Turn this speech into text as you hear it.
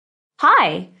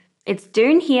Hi, it's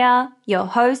Doone here, your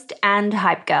host and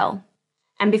hype girl.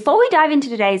 And before we dive into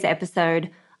today's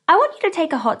episode, I want you to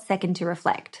take a hot second to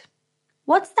reflect.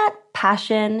 What's that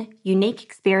passion, unique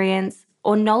experience,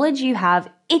 or knowledge you have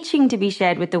itching to be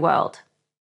shared with the world?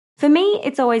 For me,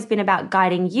 it's always been about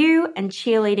guiding you and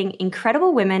cheerleading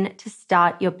incredible women to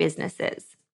start your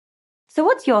businesses. So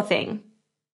what's your thing?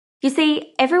 You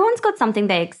see, everyone's got something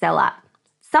they excel at,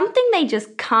 something they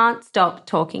just can't stop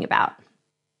talking about.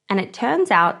 And it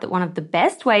turns out that one of the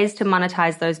best ways to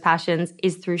monetize those passions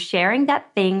is through sharing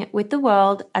that thing with the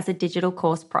world as a digital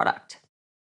course product.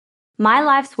 My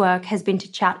life's work has been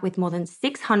to chat with more than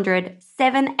 600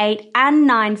 7, 8, and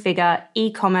 9-figure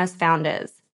e-commerce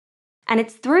founders. And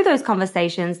it's through those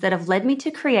conversations that have led me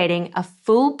to creating a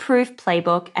foolproof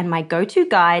playbook and my go-to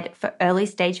guide for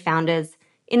early-stage founders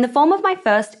in the form of my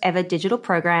first ever digital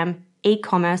program,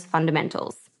 E-commerce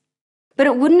Fundamentals. But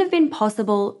it wouldn't have been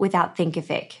possible without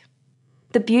Thinkific.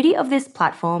 The beauty of this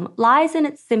platform lies in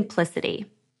its simplicity.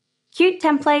 Cute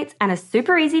templates and a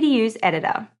super easy to use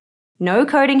editor. No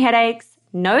coding headaches,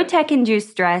 no tech-induced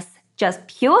stress, just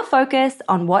pure focus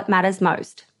on what matters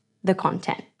most, the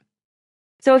content.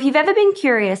 So if you've ever been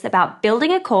curious about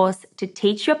building a course to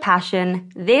teach your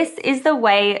passion, this is the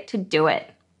way to do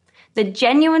it. The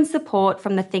genuine support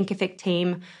from the Thinkific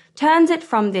team turns it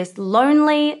from this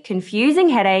lonely, confusing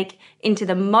headache into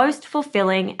the most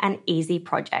fulfilling and easy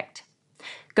project.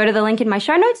 Go to the link in my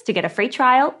show notes to get a free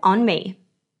trial on me.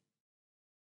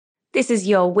 This is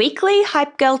your weekly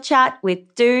Hype Girl chat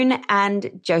with Doone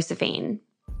and Josephine.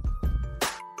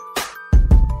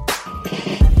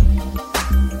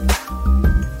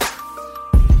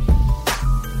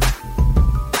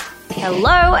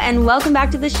 Hello and welcome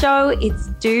back to the show. It's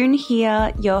Doone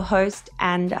here, your host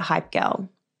and hype girl.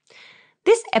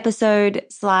 This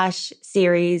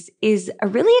episode/series is a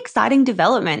really exciting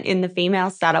development in the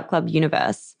Female Startup Club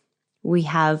universe. We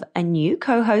have a new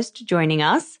co-host joining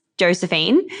us,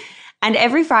 Josephine, and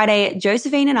every Friday,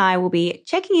 Josephine and I will be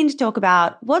checking in to talk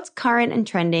about what's current and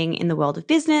trending in the world of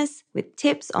business with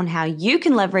tips on how you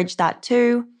can leverage that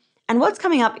too, and what's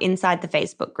coming up inside the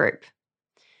Facebook group.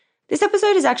 This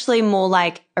episode is actually more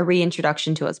like a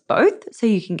reintroduction to us both, so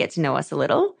you can get to know us a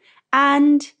little.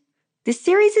 And this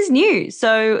series is new,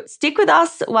 so stick with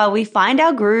us while we find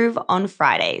our groove on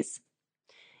Fridays.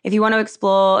 If you want to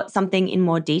explore something in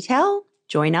more detail,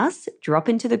 join us, drop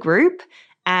into the group,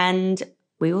 and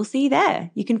we will see you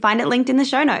there. You can find it linked in the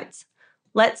show notes.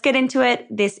 Let's get into it.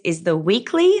 This is the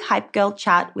weekly Hype Girl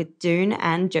chat with Doone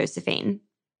and Josephine.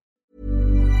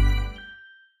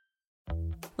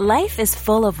 Life is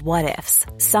full of what-ifs.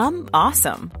 Some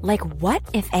awesome, like what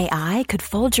if AI could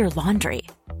fold your laundry?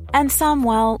 And some,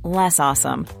 well, less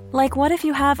awesome, like what if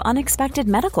you have unexpected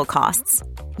medical costs?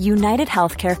 United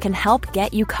Healthcare can help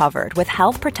get you covered with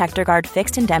Health Protector Guard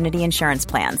fixed indemnity insurance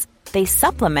plans. They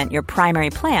supplement your primary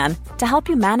plan to help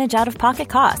you manage out-of-pocket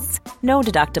costs. No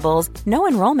deductibles, no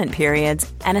enrollment periods,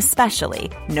 and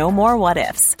especially no more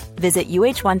what-ifs. Visit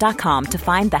uh1.com to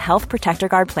find the Health Protector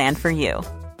Guard plan for you.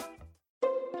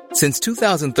 Since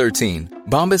 2013,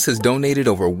 Bombas has donated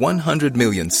over 100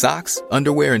 million socks,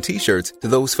 underwear, and T-shirts to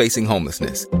those facing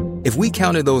homelessness. If we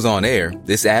counted those on air,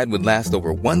 this ad would last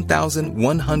over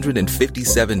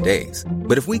 1,157 days.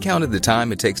 But if we counted the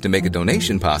time it takes to make a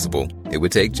donation possible, it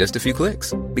would take just a few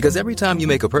clicks. Because every time you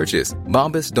make a purchase,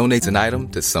 Bombas donates an item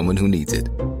to someone who needs it.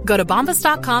 Go to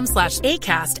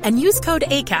bombas.com/ACAST and use code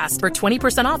ACAST for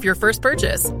 20% off your first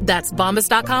purchase. That's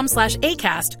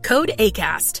bombas.com/ACAST, code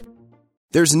ACAST.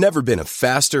 There's never been a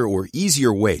faster or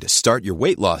easier way to start your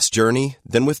weight loss journey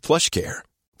than with PlushCare.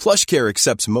 PlushCare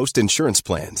accepts most insurance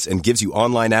plans and gives you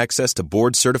online access to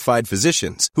board-certified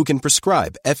physicians who can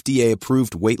prescribe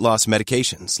FDA-approved weight loss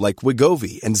medications like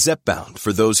Wegovy and Zepbound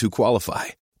for those who qualify.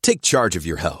 Take charge of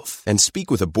your health and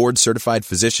speak with a board-certified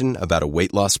physician about a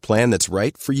weight loss plan that's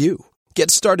right for you.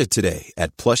 Get started today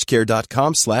at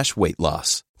plushcare.com/weight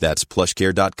loss. That's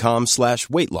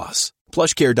plushcare.com/weight loss.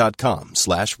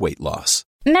 plushcare.com/weight loss.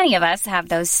 Many of us have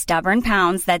those stubborn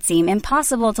pounds that seem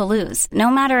impossible to lose, no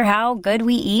matter how good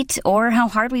we eat or how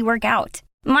hard we work out.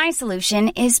 My solution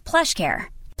is PlushCare.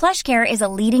 PlushCare is a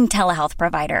leading telehealth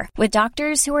provider with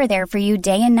doctors who are there for you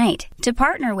day and night to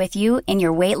partner with you in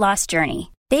your weight loss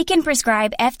journey. They can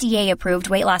prescribe FDA-approved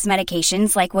weight loss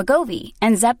medications like Wegovy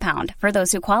and Zepbound for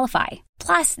those who qualify.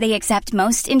 Plus, they accept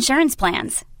most insurance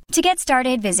plans. To get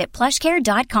started, visit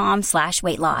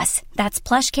plushcare.com/weight loss. That's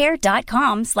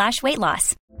plushcare.com/weight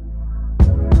loss.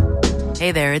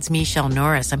 Hey there, it's Michelle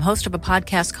Norris. I'm host of a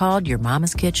podcast called Your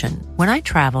Mama's Kitchen. When I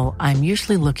travel, I'm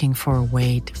usually looking for a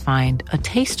way to find a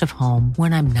taste of home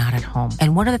when I'm not at home.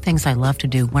 And one of the things I love to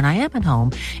do when I am at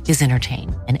home is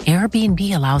entertain. And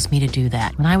Airbnb allows me to do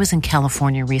that. When I was in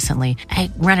California recently, I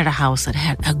rented a house that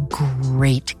had a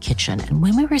great kitchen. And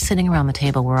when we were sitting around the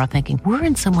table, we're all thinking, we're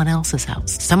in someone else's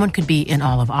house. Someone could be in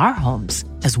all of our homes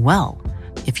as well.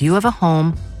 If you have a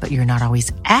home, but you're not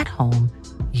always at home,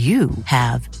 you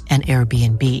have an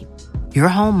Airbnb. Your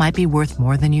home might be worth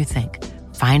more than you think.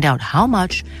 Find out how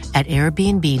much at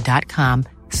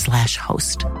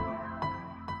airbnb.com/host.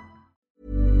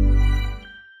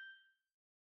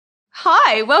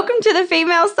 Hi, welcome to the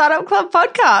Female Startup Club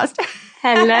podcast.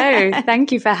 Hello.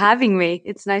 Thank you for having me.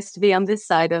 It's nice to be on this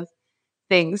side of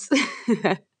things.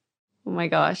 Oh my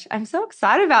gosh, I'm so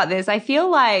excited about this. I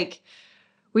feel like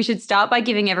we should start by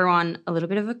giving everyone a little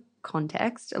bit of a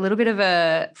context, a little bit of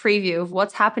a preview of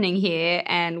what's happening here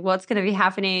and what's going to be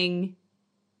happening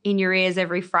in your ears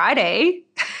every Friday.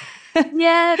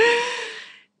 Yeah.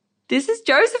 This is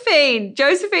Josephine.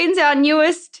 Josephine's our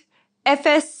newest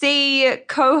FSC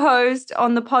co-host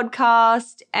on the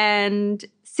podcast. And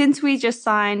since we just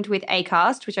signed with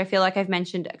Acast, which I feel like I've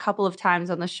mentioned a couple of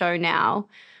times on the show now,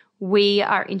 we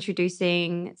are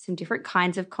introducing some different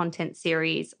kinds of content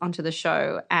series onto the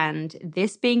show, and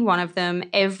this being one of them.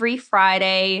 Every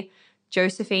Friday,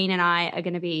 Josephine and I are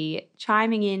going to be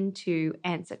chiming in to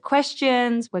answer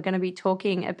questions. We're going to be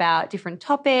talking about different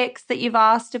topics that you've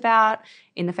asked about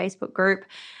in the Facebook group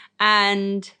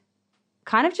and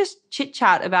kind of just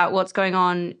chit-chat about what's going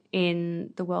on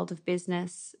in the world of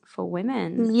business for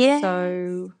women. Yeah.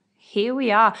 So here we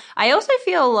are. I also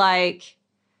feel like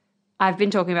I've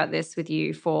been talking about this with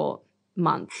you for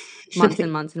months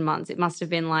and months and months. It must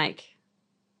have been like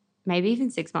maybe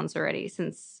even 6 months already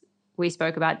since we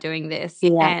spoke about doing this.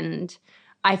 Yeah. And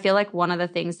I feel like one of the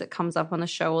things that comes up on the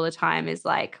show all the time is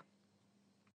like,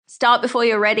 start before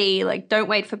you're ready. Like, don't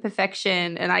wait for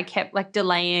perfection. And I kept like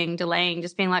delaying,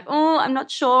 just being like, oh, I'm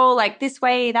not sure, like this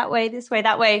way, that way, this way,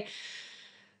 that way.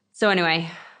 So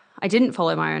anyway, I didn't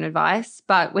follow my own advice,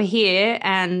 but we're here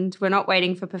and we're not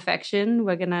waiting for perfection.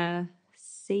 We're going to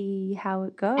see how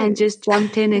it goes. And just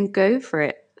jump in and go for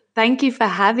it. Thank you for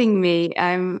having me.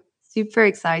 I'm super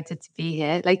excited to be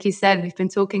here. Like you said, we've been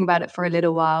talking about it for a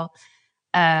little while.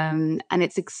 And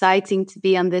it's exciting to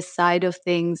be on this side of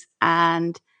things.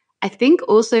 And I think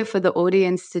also for the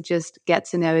audience to just get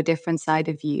to know a different side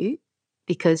of you,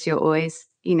 because you're always,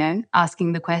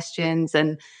 asking the questions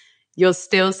and you're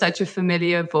still such a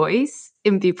familiar voice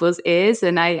in people's ears.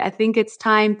 And I think it's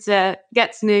time to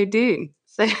get to know Doone.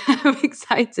 So I'm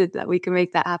excited that we can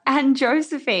make that happen. And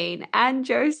Josephine.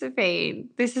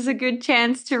 This is a good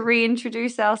chance to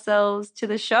reintroduce ourselves to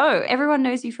the show. Everyone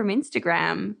knows you from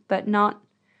Instagram, but not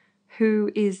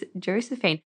who is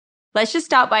Josephine. Let's just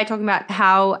start by talking about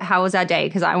how was our day,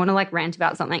 because I want to like rant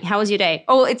about something. How was your day?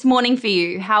 Oh, it's morning for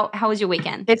you. How was your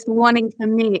weekend? It's morning for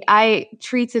me. I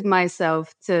treated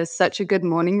myself to such a good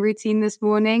morning routine this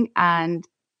morning, and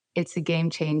it's a game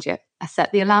changer. I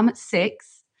set the alarm at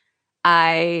 6.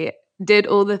 I did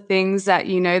all the things that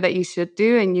you know that you should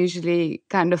do and usually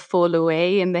kind of fall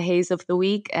away in the haze of the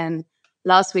week. And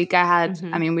last week I had,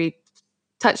 we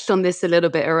touched on this a little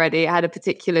bit already. I had a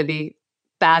particularly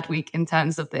bad week in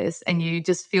terms of this, and you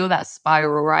just feel that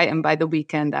spiral, right? And by the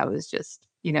weekend I was just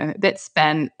a bit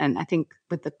spent. And I think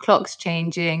with the clocks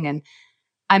changing, and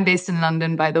I'm based in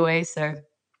London, by the way, so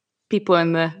people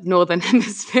in the northern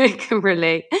hemisphere can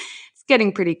relate. It's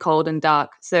getting pretty cold and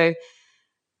dark, so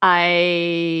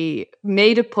I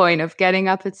made a point of getting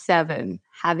up at 7,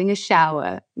 having a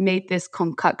shower, made this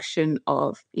concoction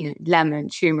of lemon,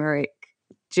 turmeric,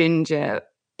 ginger,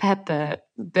 pepper,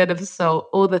 bit of salt,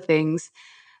 all the things,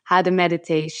 had a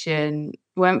meditation,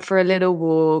 went for a little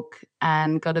walk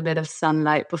and got a bit of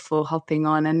sunlight before hopping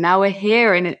on. And now we're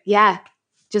here, and it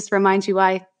just reminds you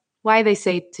why they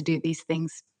say to do these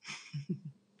things.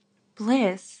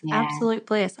 Bliss, absolute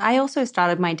bliss. I also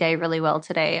started my day really well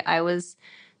today. I was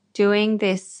doing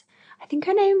this, I think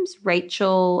her name's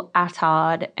Rachel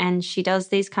Attard, and she does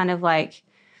these kind of like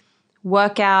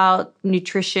workout,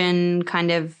 nutrition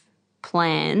kind of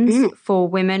plans for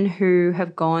women who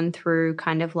have gone through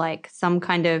kind of like some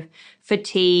kind of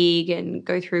fatigue and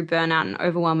go through burnout and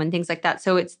overwhelm and things like that.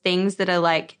 So it's things that are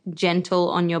like gentle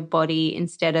on your body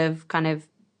instead of kind of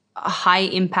a high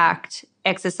impact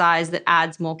exercise that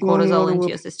adds more cortisol into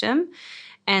your system.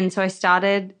 And so I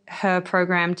started her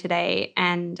program today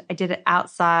and I did it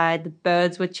outside. The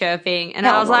birds were chirping and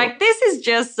I was like, this is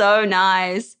just so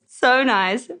nice. So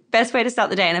nice. Best way to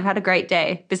start the day. And I've had a great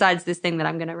day besides this thing that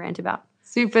I'm going to rant about.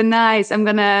 Super nice.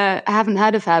 I haven't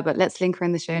heard of her, but let's link her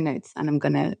in the show notes and I'm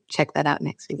going to check that out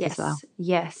next week as well.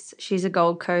 Yes. She's a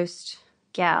Gold Coast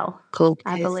gal. Gold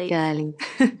I Coast believe. girly.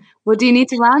 What do you need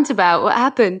to rant about? What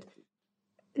happened?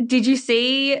 Did you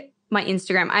see my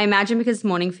Instagram? I imagine because it's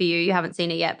morning for you, you haven't seen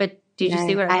it yet, but did you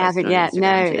see what I posted? haven't yet.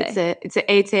 No, today? it's an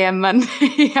 8 a.m. Monday.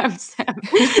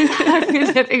 I've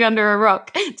been living under a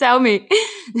rock. Tell me.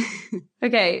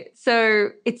 Okay,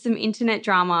 so it's some internet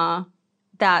drama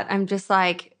that I'm just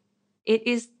like, it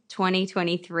is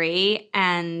 2023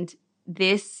 and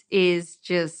this is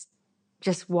just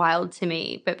wild to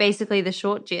me. But basically the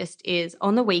short gist is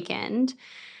on the weekend,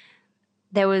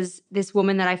 there was this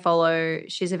woman that I follow.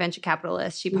 She's a venture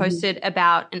capitalist. She posted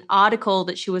about an article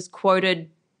that she was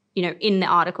quoted, you know, in the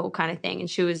article kind of thing. And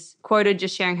she was quoted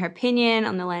just sharing her opinion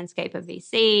on the landscape of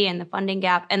VC and the funding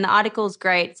gap. And the article's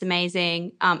great. It's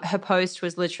amazing. Her post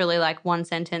was literally like one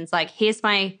sentence, like, here's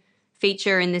my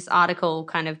feature in this article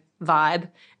kind of vibe,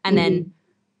 and then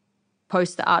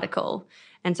post the article.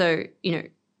 And so, you know,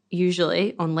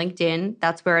 usually on LinkedIn,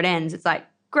 that's where it ends. It's like,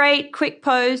 great, quick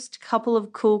post, couple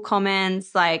of cool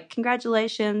comments, like,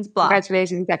 congratulations, blah.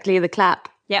 Congratulations, exactly, the clap.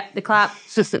 Yep, the clap.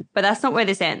 But that's not where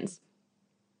this ends.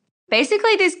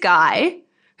 Basically, this guy,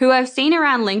 who I've seen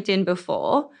around LinkedIn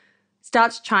before,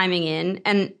 starts chiming in.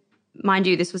 And mind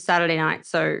you, this was Saturday night,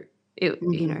 so, you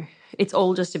know, it's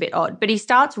all just a bit odd. But he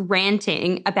starts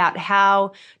ranting about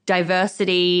how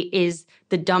diversity is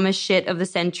the dumbest shit of the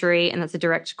century, and that's a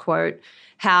direct quote.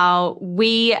 How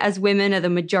we as women are the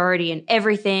majority in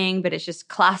everything, but it's just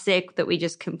classic that we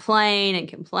just complain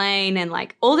and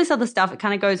like all this other stuff. It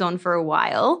kind of goes on for a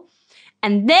while.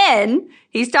 And then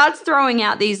he starts throwing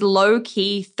out these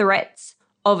low-key threats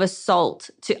of assault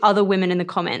to other women in the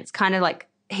comments. Kind of like,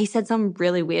 he said some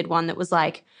really weird one that was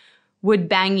like, would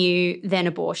bang you, then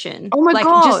abortion. Oh my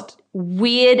God. Just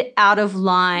weird, out of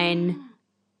line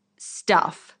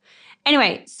stuff.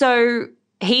 Anyway, so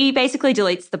he basically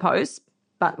deletes the post.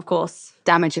 But of course,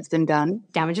 damage has been done.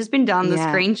 Damage has been done. The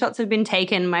screenshots have been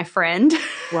taken, my friend.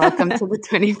 Welcome to the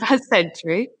 21st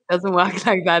century. Doesn't work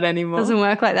like that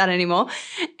anymore.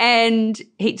 And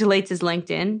he deletes his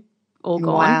LinkedIn, all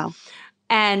gone. Wow.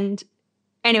 And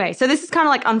anyway, so this is kind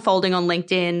of like unfolding on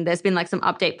LinkedIn. There's been like some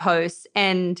update posts,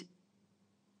 and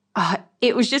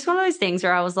it was just one of those things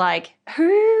where I was like,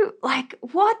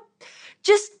 what?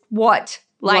 Just what?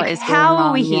 Like, how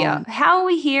are we here? Yeah. How are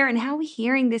we here, and how are we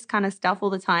hearing this kind of stuff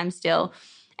all the time still?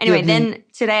 Anyway, then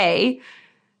today,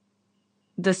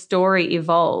 the story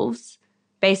evolves.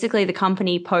 Basically, the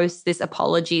company posts this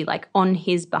apology, like, on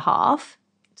his behalf.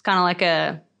 It's kind of like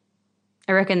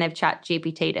I reckon they've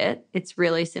ChatGPT'd it. It's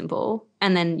really simple.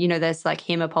 And then, you know, there's, like,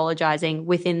 him apologizing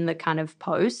within the kind of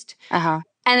post. And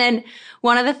then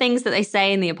one of the things that they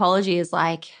say in the apology is,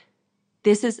 like,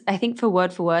 this is, I think for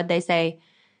word, they say,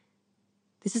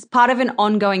 this is part of an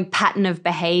ongoing pattern of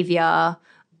behavior,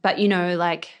 but, you know,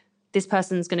 like, this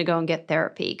person's going to go and get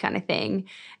therapy kind of thing.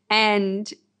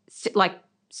 And, like,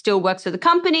 still works for the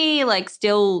company, like,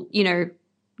 still, you know,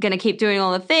 going to keep doing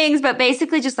all the things, but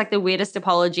basically just, like, the weirdest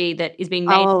apology that is being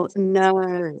made. Oh,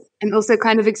 no. And also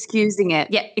kind of excusing it.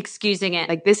 Yeah, excusing it.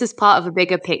 Like, this is part of a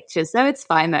bigger picture, so it's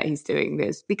fine that he's doing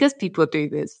this because people do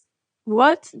this.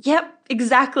 What? Yep,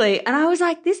 exactly. And I was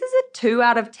like, this is a 2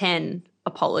 out of 10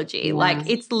 apology. Yeah. Like,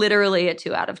 it's literally a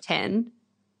 2 out of 10.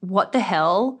 What the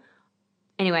hell?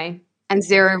 Anyway. And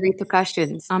 0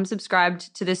 repercussions. I'm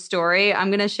subscribed to this story. I'm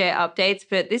going to share updates.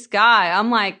 But this guy,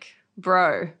 I'm like,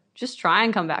 bro, just try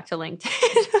and come back to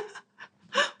LinkedIn.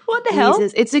 What the hell?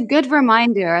 It's a good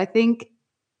reminder. I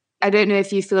don't know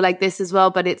if you feel like this as well,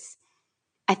 but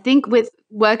I think with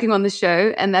working on the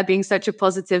show and there being such a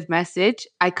positive message,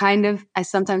 I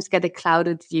sometimes get a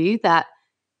clouded view that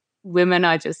women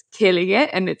are just killing it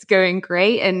and it's going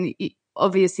great. And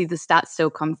obviously the stats still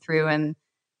come through and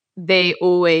they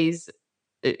always,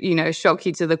 you know, shock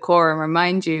you to the core and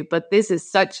remind you. But this is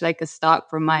such like a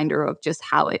stark reminder of just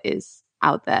how it is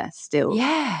out there still.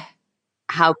 Yeah.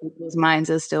 How people's minds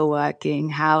are still working,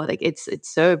 how like it's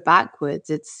so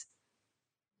backwards.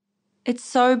 It's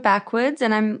so backwards,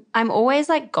 and I'm always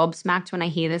like gobsmacked when I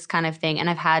hear this kind of thing. And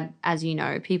I've had, as you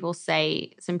know, people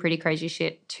say some pretty crazy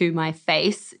shit to my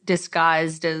face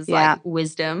disguised as like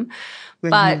wisdom.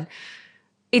 But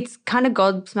it's kind of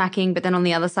gobsmacking. But then on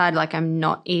the other side, like, I'm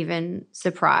not even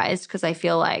surprised because I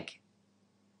feel like,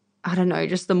 I don't know,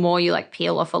 just the more you like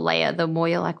peel off a layer, the more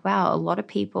you're like, wow, a lot of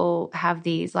people have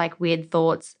these like weird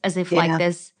thoughts as if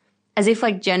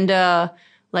like gender,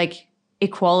 like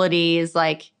equality is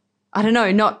like, I don't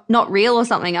know, not real or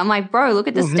something. I'm like, bro, look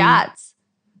at the stats.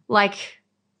 Like,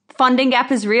 funding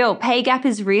gap is real. Pay gap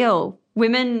is real.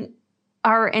 Women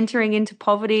are entering into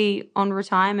poverty on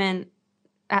retirement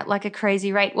at like a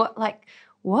crazy rate.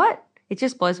 What? It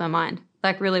just blows my mind.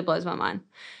 Like really blows my mind.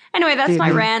 Anyway, that's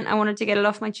my rant. I wanted to get it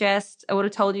off my chest. I would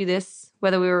have told you this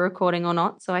whether we were recording or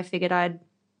not, so I figured I'd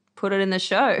put it in the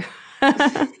show.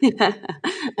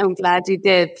 I'm glad you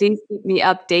did. Please keep me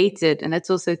updated, and let's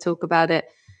also talk about it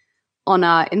on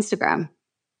our Instagram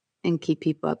and keep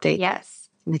people updated. Yes.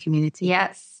 In the community.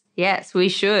 Yes, we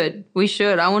should.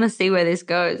 I want to see where this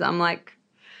goes. I'm like,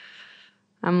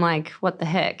 what the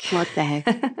heck? What the heck?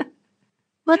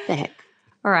 What the heck?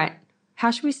 All right. How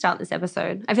should we start this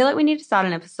episode? I feel like we need to start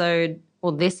an episode,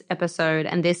 or this episode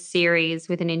and this series,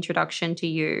 with an introduction to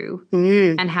you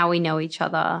and how we know each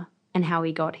other and how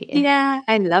we got here. Yeah,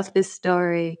 I love this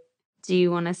story. Do you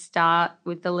want to start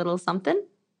with a little something?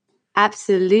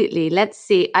 Absolutely. Let's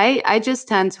see. I just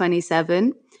turned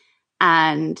 27,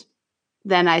 and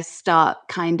then I start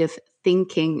kind of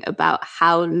thinking about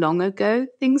how long ago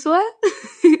things were.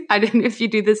 I don't know if you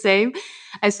do the same.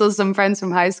 I saw some friends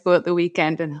from high school at the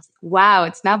weekend, and I was like, wow,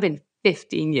 it's now been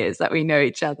 15 years that we know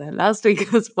each other. Last week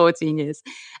it was 14 years.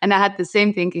 And I had the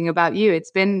same thinking about you. It's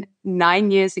been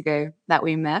 9 years ago that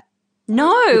we met.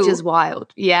 No. Which is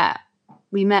wild. Yeah.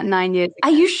 We met 9 years ago.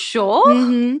 Are you sure?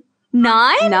 Mm-hmm.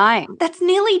 9? 9. That's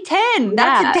nearly 10.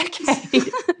 That's a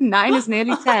decade. 9 is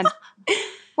nearly 10.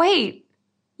 Wait,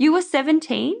 you were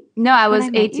 17? No, I was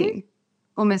 18.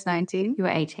 Almost 19. You were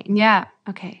 18. Yeah.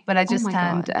 Okay. But I just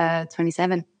turned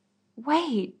 27.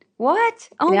 Wait, what?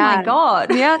 Oh my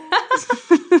God. Yeah.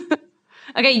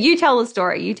 Okay, you tell the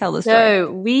story.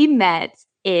 So we met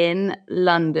in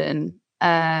London.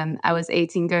 I was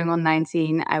 18 going on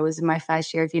 19. I was in my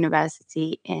first year of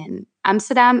university in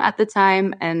Amsterdam at the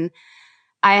time, and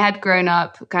I had grown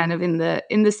up kind of in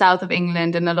the south of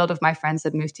England, and a lot of my friends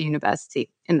had moved to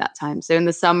university in that time. So in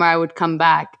the summer I would come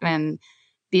back and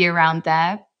be around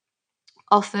there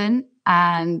often.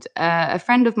 And a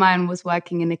friend of mine was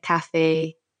working in a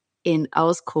cafe in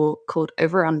Earl's Court called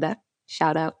Over Under.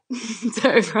 Shout out to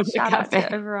Over Under Shout Cafe. out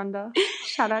to Over Under.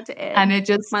 Shout out to Ed. And it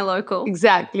just my local.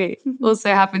 Exactly. Also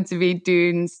happened to be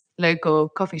Doon's local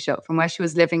coffee shop from where she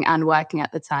was living and working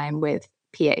at the time with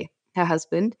PA, her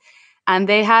husband. And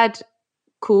they had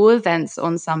cool events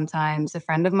on sometimes. A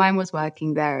friend of mine was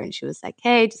working there, and she was like,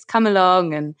 hey, just come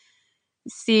along and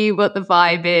see what the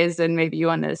vibe is, and maybe you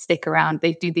want to stick around.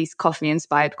 They do these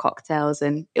coffee-inspired cocktails,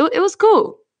 and it was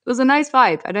cool. It was a nice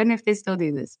vibe. I don't know if they still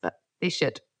do this, but they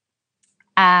should.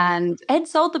 And Ed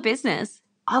sold the business.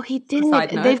 Oh, he did.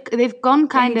 They've gone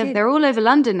kind of, they're all over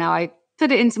London now. I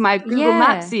put it into my Google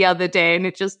Maps the other day, and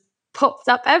it just popped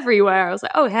up everywhere. I was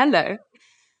like, oh, hello.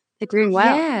 They're doing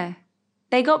well. Yeah.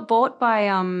 They got bought by,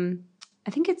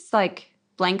 I think it's like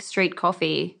Blank Street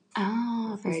Coffee.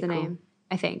 Oh, very That's the cool. name,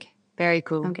 I think. Very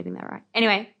cool. I'm getting that right.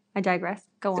 Anyway, I digress.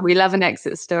 Go on. We love an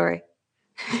exit story.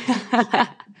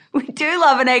 We do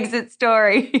love an exit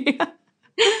story.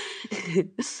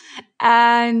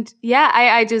 And yeah,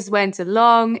 I just went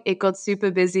along. It got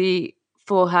super busy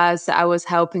for her. So I was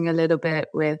helping a little bit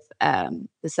with the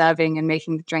serving and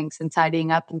making the drinks and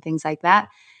tidying up and things like that.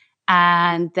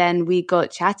 And then we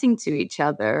got chatting to each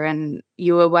other. And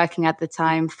you were working at the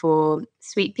time for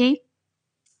Sweet Pea,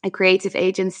 a creative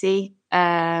agency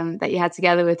that you had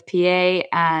together with PA.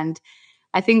 And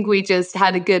I think we just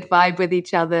had a good vibe with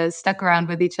each other, stuck around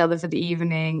with each other for the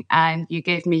evening. And you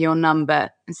gave me your number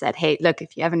and said, hey, look,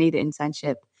 if you ever need an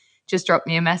internship, just drop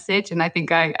me a message. And I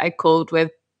think I called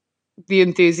with the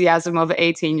enthusiasm of an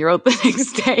 18-year-old the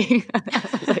next day.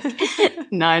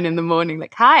 Like 9 a.m,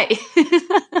 like, hi.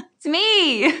 It's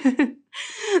me.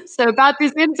 So about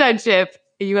this internship,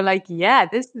 you were like, yeah,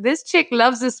 this chick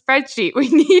loves a spreadsheet. We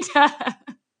need her.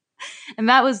 And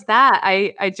that was that.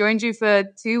 I joined you for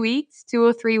 2 weeks, 2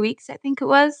 or 3 weeks, I think it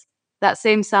was, that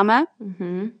same summer.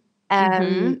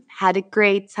 Had a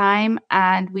great time,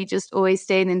 and we just always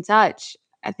stayed in touch.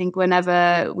 I think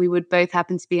whenever we would both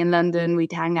happen to be in London,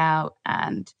 we'd hang out.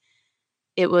 And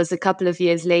it was a couple of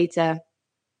years later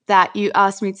that you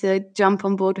asked me to jump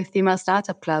on board with Female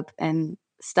Startup Club and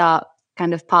start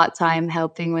kind of part-time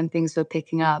helping when things were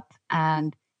picking up.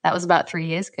 And that was about 3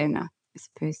 years ago now, I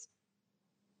suppose.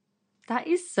 That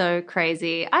is so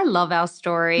crazy. I love our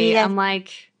story. Yeah. I'm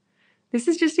like, this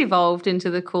has just evolved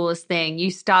into the coolest thing. You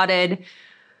started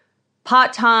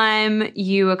part-time.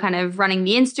 You were kind of running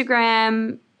the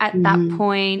Instagram at that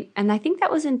point. And I think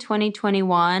that was in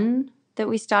 2021 that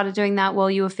we started doing that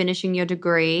while you were finishing your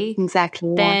degree.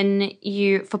 Exactly.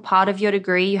 Then for part of your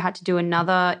degree, you had to do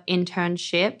another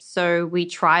internship. So we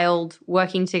trialed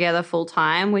working together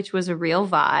full-time, which was a real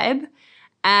vibe.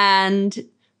 And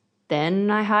then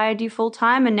I hired you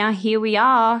full-time, and now here we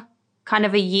are, kind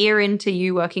of a year into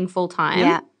you working full time.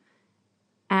 Yeah.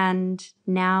 And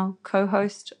now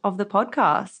co-host of the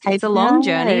podcast. It's a long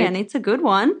journey and it's a good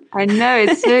one. I know.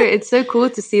 It's so cool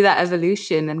to see that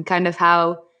evolution and kind of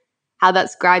how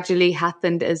that's gradually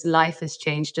happened as life has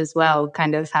changed as well.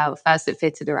 Kind of how first it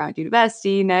fitted around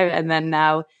university, you know, and then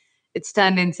now it's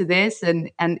turned into this.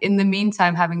 And in the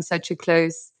meantime, having such a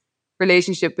close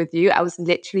relationship with you, I was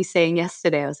literally saying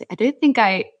yesterday, I was like, I don't think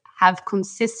I have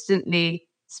consistently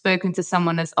spoken to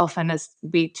someone as often as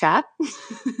we chat.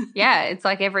 Yeah, it's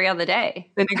like every other day.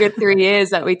 It's been a good 3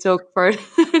 years that we talk for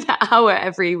an hour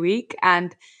every week,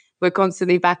 and we're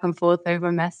constantly back and forth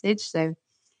over message. So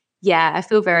yeah, I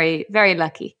feel very, very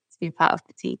lucky to be part of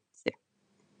the team. So.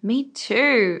 Me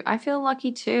too. I feel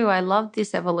lucky too. I love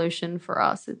this evolution for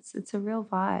us. It's a real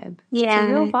vibe. Yeah. It's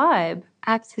a real vibe.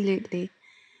 Absolutely.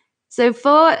 So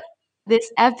for this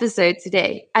episode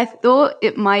today, I thought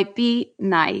it might be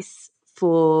nice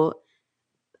for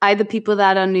either people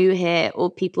that are new here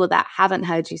or people that haven't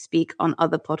heard you speak on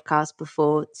other podcasts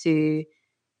before to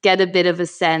get a bit of a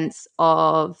sense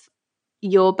of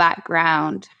your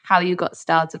background, how you got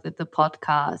started with the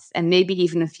podcast, and maybe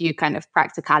even a few kind of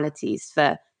practicalities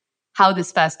for how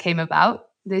this first came about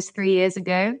those 3 years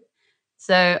ago.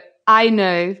 So I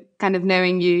know, kind of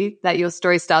knowing you, that your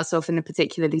story starts off in a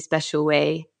particularly special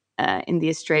way. In the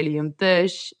Australian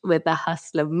bush with a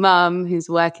hustler mum who's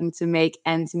working to make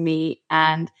ends meet.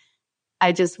 And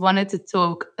I just wanted to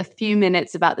talk a few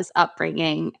minutes about this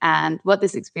upbringing and what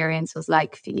this experience was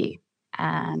like for you.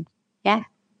 And yeah.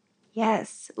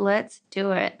 Yes, let's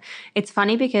do it. It's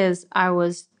funny because I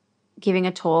was giving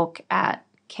a talk at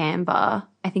Canberra,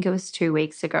 I think it was 2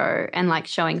 weeks ago, and like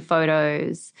showing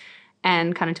photos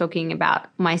and kind of talking about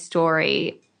my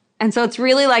story. And so it's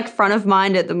really like front of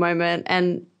mind at the moment.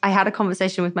 And I had a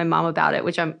conversation with my mum about it,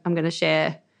 which I'm going to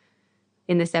share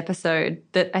in this episode,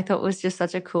 that I thought was just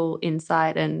such a cool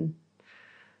insight and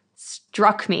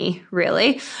struck me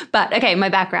really. But okay, my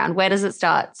background, where does it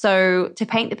start? So to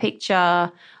paint the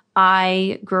picture,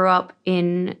 I grew up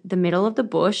in the middle of the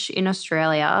bush in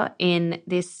Australia in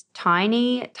this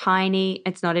tiny,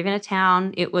 it's not even a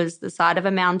town. It was the side of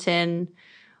a mountain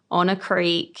on a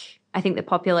creek. I think the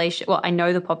population, well, I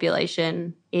know the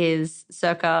population is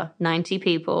circa 90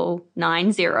 people,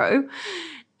 90.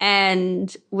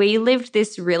 And we lived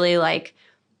this really like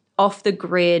off the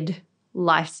grid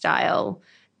lifestyle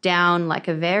down like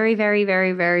a very, very,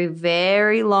 very, very,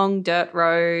 very long dirt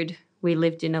road. We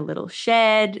lived in a little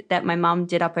shed that my mum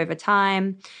did up over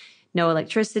time. No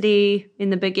electricity in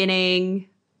the beginning,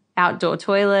 outdoor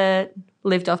toilet,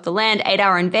 lived off the land, ate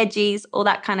our own veggies, all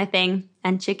that kind of thing,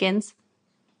 and chickens,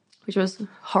 which was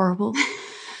horrible.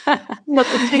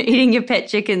 Eating your pet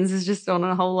chickens is just on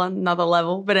a whole another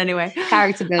level. But anyway.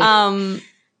 Character building.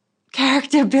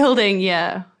 Character building,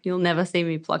 yeah. You'll never see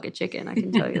me pluck a chicken, I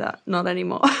can tell you that. Not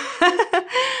anymore.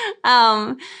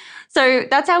 So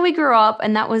that's how we grew up,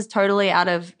 and that was totally out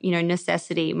of,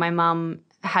 necessity. My mum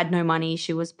had no money.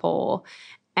 She was poor,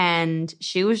 and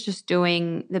she was just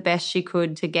doing the best she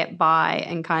could to get by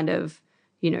and kind of,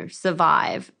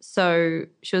 survive. So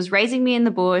she was raising me in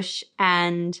the bush,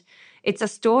 and it's a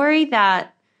story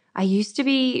that I used to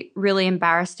be really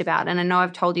embarrassed about. And I know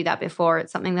I've told you that before.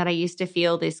 It's something that I used to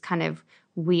feel this kind of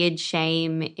weird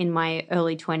shame in my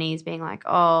early 20s, being like,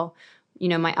 oh,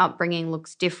 my upbringing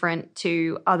looks different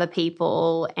to other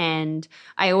people. And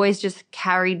I always just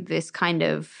carried this kind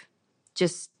of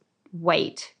just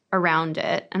weight around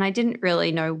it. And I didn't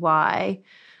really know why.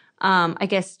 I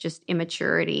guess just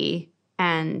immaturity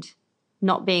and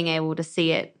not being able to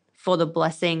see it for the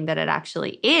blessing that it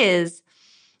actually is.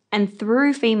 And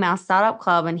through Female Startup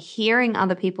Club and hearing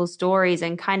other people's stories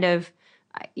and kind of,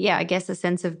 I guess a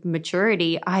sense of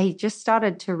maturity, I just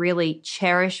started to really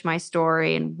cherish my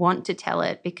story and want to tell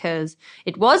it because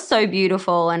it was so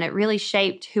beautiful and it really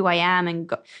shaped who I am.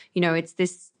 And, it's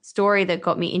this story that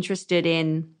got me interested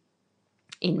in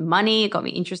money. It got me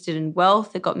interested in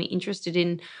wealth. It got me interested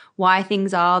in why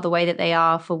things are the way that they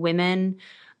are for women.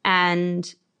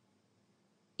 And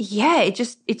it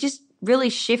just really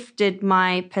shifted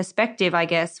my perspective, I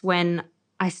guess, when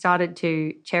I started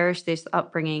to cherish this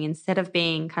upbringing instead of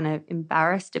being kind of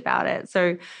embarrassed about it.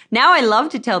 So now I love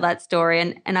to tell that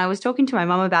story. And I was talking to my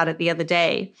mum about it the other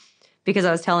day because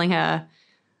I was telling her,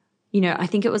 I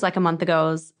think it was like a month ago,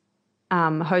 I was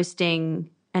hosting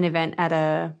an event at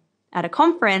a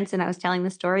conference, and I was telling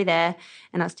the story there,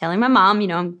 and I was telling my mum,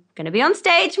 I'm going to be on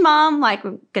stage, Mum, like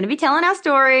we're going to be telling our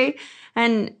story.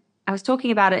 And I was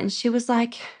talking about it, and she was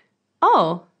like,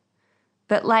 oh,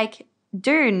 but like,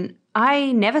 Doon,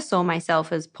 I never saw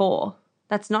myself as poor.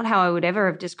 that's not how I would ever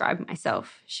have described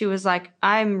myself. She was like,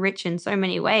 I'm rich in so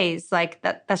many ways. Like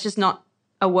that's just not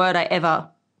a word I ever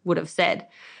would have said.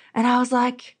 And I was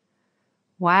like,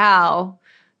 wow,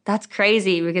 that's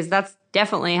crazy, because that's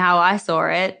definitely how I saw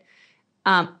it.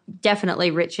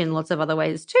 Definitely rich in lots of other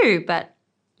ways too. But,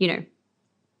 you know,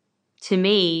 to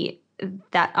me,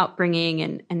 that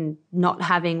upbringing and not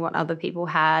having what other people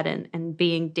had and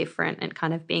being different and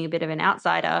kind of being a bit of an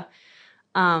outsider,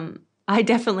 I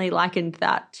definitely likened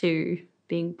that to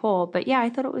being poor. But yeah, I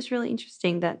thought it was really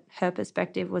interesting that her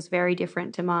perspective was very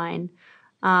different to mine.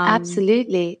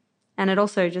 Absolutely. And it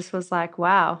also just was like,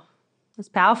 wow, that's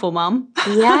powerful, Mum.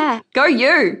 Yeah. Go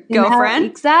you, girlfriend.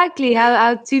 Exactly.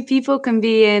 How two people can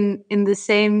be in the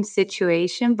same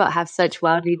situation but have such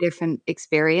wildly different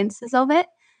experiences of it.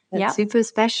 That's super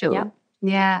special. Yep.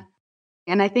 Yeah.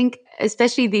 And I think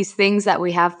especially these things that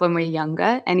we have when we're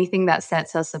younger, anything that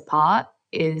sets us apart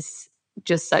is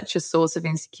just such a source of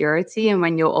insecurity. And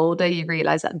when you're older, you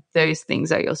realize that those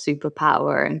things are your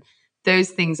superpower, and those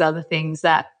things are the things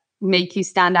that make you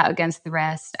stand out against the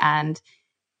rest and,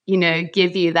 you know,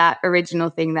 give you that original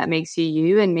thing that makes you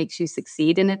you and makes you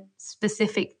succeed in a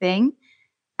specific thing.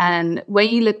 And when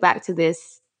you look back to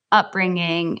this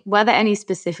upbringing, were there any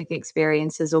specific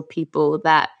experiences or people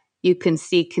that you can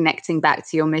see connecting back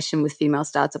to your mission with Female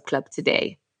Startup Club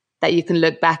today, that you can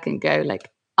look back and go like,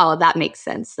 oh, that makes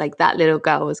sense. Like that little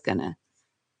girl was going to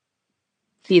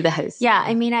be the host. Yeah.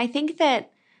 I mean, I think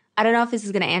that, I don't know if this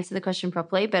is going to answer the question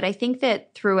properly, but I think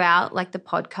that throughout like the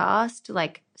podcast,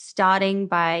 like starting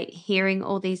by hearing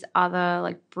all these other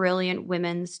like brilliant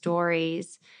women's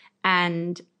stories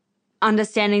and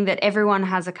understanding that everyone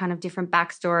has a kind of different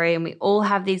backstory and we all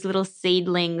have these little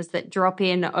seedlings that drop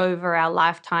in over our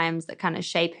lifetimes that kind of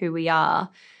shape who we are.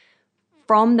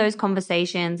 From those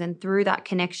conversations and through that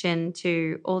connection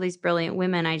to all these brilliant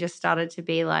women, I just started to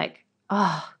be like,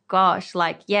 oh gosh,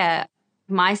 like, yeah,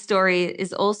 my story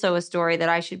is also a story that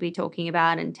I should be talking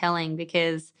about and telling,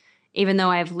 because even though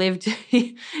I've lived,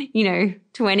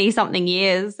 20 something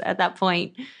years at that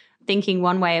point, thinking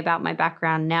one way about my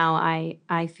background, now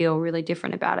I feel really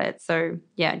different about it. So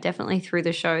yeah, definitely through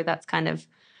the show, that's kind of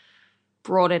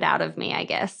brought it out of me, I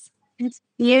guess. It's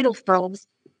beautiful.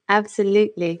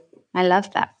 Absolutely. I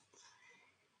love that.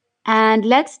 And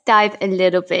let's dive a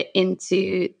little bit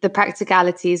into the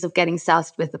practicalities of getting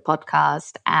started with the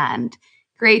podcast and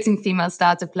creating Female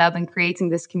Startup Club and creating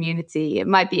this community. It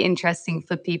might be interesting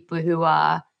for people who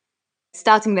are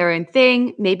starting their own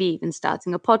thing, maybe even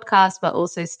starting a podcast, but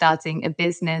also starting a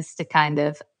business, to kind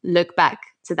of look back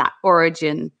to that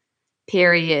origin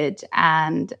period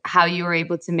and how you were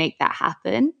able to make that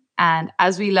happen. And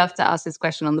as we love to ask this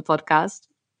question on the podcast,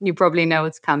 you probably know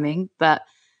what's coming, but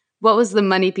what was the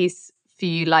money piece for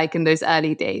you like in those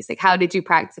early days? Like, how did you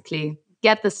practically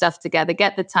get the stuff together,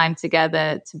 get the time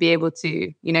together to be able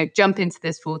to, jump into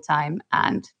this full time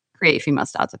and create Female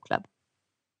Startup Club?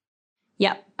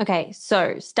 Yeah. Okay.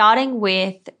 So starting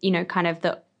with, kind of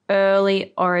the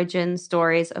early origin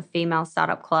stories of Female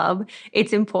Startup Club,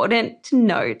 it's important to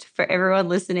note for everyone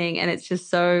listening, and it's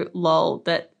just so lol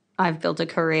that I've built a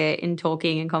career in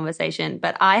talking and conversation,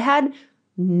 but I had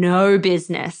no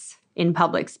business in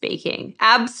public speaking.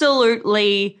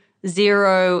 Absolutely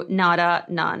zero, nada,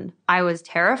 none. I was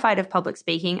terrified of public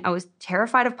speaking. I was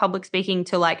terrified of public speaking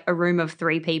to like a room of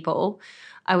 3 people.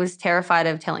 I was terrified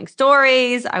of telling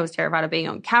stories. I was terrified of being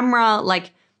on camera.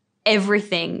 Like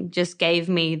everything just gave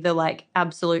me the like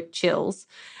absolute chills.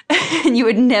 And you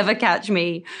would never catch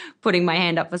me putting my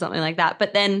hand up for something like that.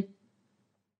 But then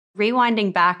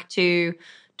rewinding back to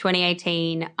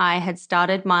 2018, I had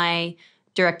started my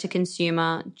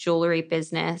direct-to-consumer jewelry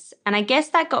business. And I guess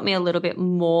that got me a little bit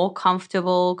more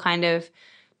comfortable kind of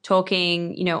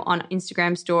talking, on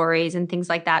Instagram stories and things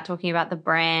like that, talking about the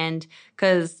brand,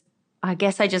 because I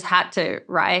guess I just had to,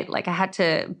 right? Like I had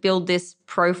to build this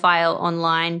profile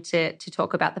online to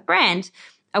talk about the brand.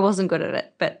 I wasn't good at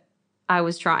it, but I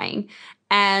was trying.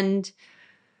 And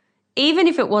even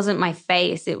if it wasn't my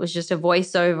face, it was just a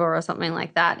voiceover or something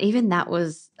like that. Even that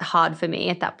was hard for me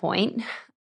at that point.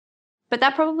 But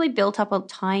that probably built up a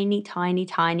tiny, tiny,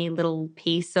 tiny little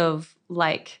piece of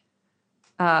like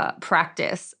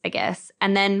practice, I guess.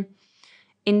 And then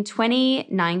in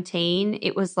 2019,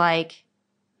 it was like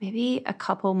maybe a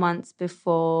couple months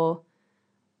before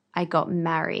I got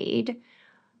married,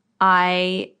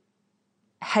 I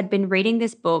had been reading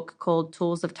this book called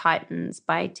Tools of Titans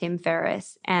by Tim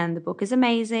Ferriss. And the book is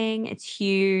amazing. It's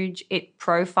huge. It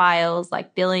profiles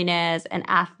like billionaires and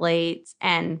athletes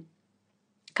and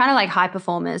kind of like high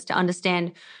performers to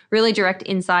understand really direct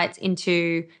insights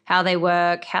into how they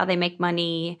work, how they make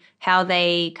money, how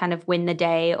they kind of win the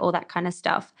day, all that kind of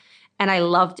stuff. And I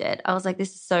loved it. I was like,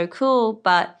 this is so cool,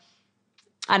 but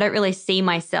I don't really see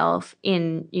myself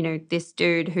in, you know, this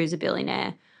dude who's a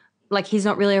billionaire. Like, he's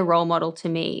not really a role model to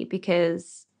me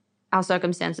because our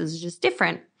circumstances are just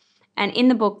different. And in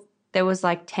the book, there was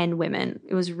like 10 women.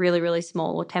 It was really, really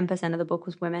small, or 10% of the book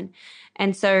was women.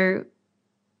 And so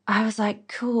I was like,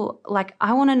 cool, like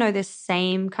I want to know this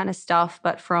same kind of stuff,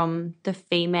 but from the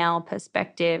female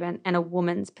perspective and a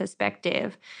woman's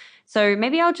perspective. So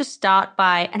maybe I'll just start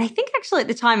by, and I think actually at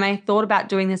the time I thought about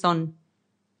doing this on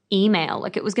email.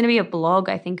 Like, it was going to be a blog,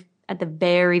 I think, at the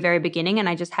very, very beginning. And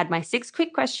I just had my 6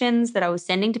 quick questions that I was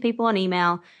sending to people on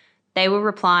email. They were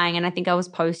replying, and I think I was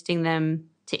posting them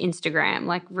to Instagram,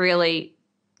 like really,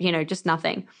 you know, just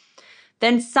nothing.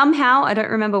 Then somehow, I don't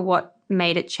remember what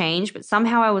made it change, but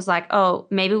somehow I was like, oh,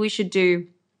 maybe we should do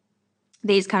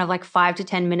these kind of like 5 to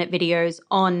 10 minute videos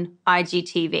on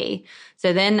IGTV.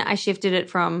 So then I shifted it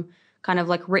from kind of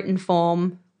like written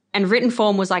form, and written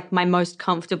form was like my most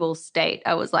comfortable state.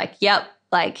 I was like, yep,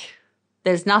 like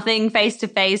there's nothing face to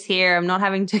face here. I'm not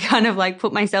having to kind of like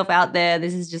put myself out there.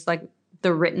 This is just like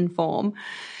the written form.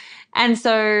 And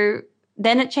so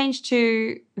then it changed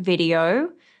to video.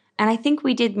 And I think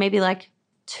we did maybe like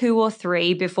 2 or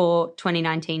 3 before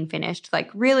 2019 finished,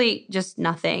 like really just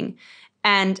nothing.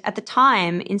 And at the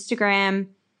time, Instagram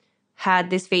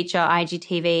had this feature,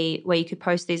 IGTV, where you could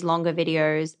post these longer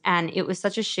videos. And it was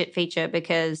such a shit feature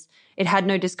because it had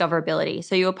no discoverability.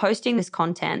 So you were posting this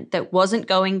content that wasn't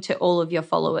going to all of your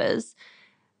followers,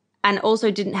 and also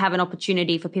didn't have an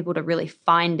opportunity for people to really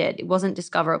find it. It wasn't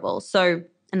discoverable. So,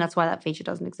 and that's why that feature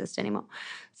doesn't exist anymore.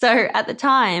 So at the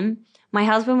time, my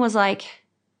husband was like,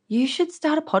 you should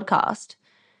start a podcast.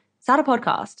 Start a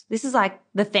podcast. This is like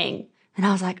the thing. And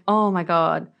I was like, oh my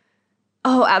God.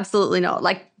 Oh, absolutely not.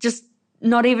 Like, just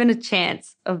not even a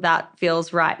chance of that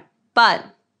feels right. But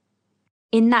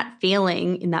in that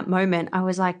feeling, in that moment, I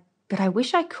was like, but I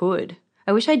wish I could.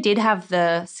 I wish I did have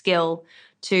the skill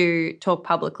to talk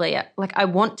publicly. Like, I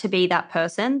want to be that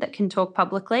person that can talk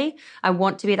publicly. I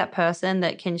want to be that person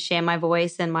that can share my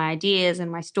voice and my ideas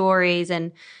and my stories.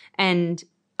 And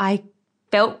I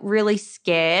felt really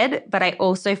scared, but I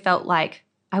also felt like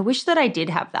I wish that I did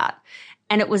have that.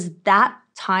 And it was that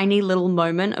tiny little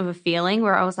moment of a feeling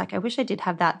where I was like, I wish I did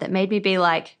have that made me be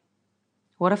like,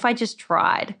 what if I just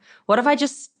tried? What if I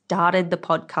just started the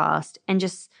podcast and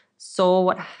just saw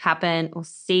what happened, or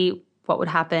see what would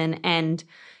happen? And,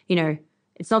 you know,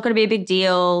 it's not going to be a big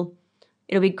deal.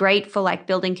 It'll be great for like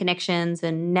building connections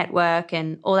and network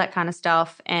and all that kind of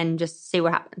stuff, and just see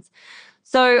what happens.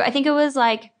 So I think it was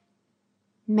like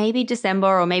maybe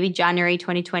December or maybe January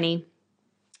 2020,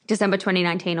 December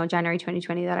 2019 or January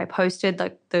 2020 that I posted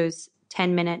like those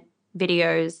 10-minute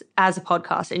videos as a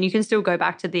podcast. And you can still go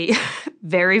back to the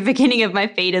very beginning of my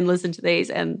feed and listen to these,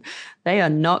 and they are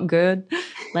not good,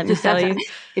 let me tell you.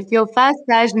 If your first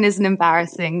version isn't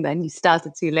embarrassing, then you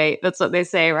started too late. That's what they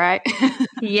say, right?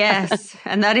 Yes,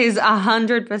 and that is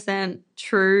 100%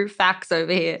 true facts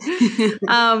over here.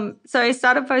 So I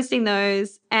started posting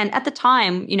those, and at the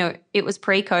time, you know, it was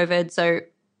pre-COVID, so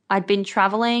I'd been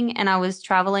traveling, and I was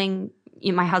traveling.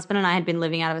 You know, my husband and I had been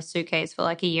living out of a suitcase for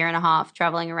like a year and a half,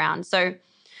 traveling around. So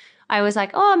I was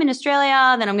like, oh, I'm in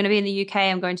Australia, then I'm going to be in the UK,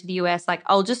 I'm going to the US. Like,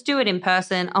 I'll just do it in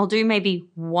person. I'll do maybe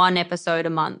 1 episode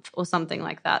a month or something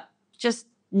like that. Just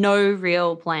no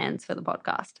real plans for the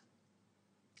podcast.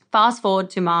 Fast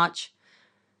forward to March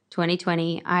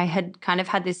 2020, I had kind of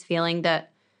had this feeling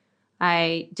that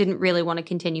I didn't really want to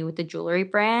continue with the jewelry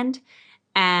brand,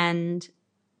 and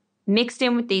mixed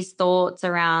in with these thoughts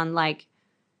around like,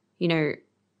 you know,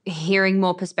 hearing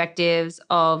more perspectives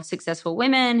of successful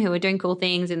women who are doing cool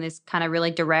things in this kind of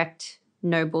really direct,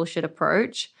 no bullshit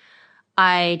approach,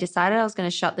 I decided I was going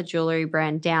to shut the jewelry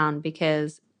brand down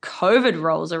because COVID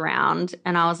rolls around,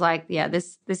 and I was like, yeah,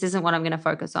 this isn't what I'm going to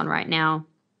focus on right now.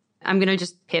 I'm going to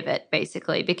just pivot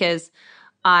basically, because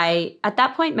at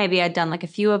that point, maybe I'd done like a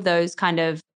few of those kind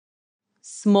of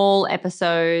small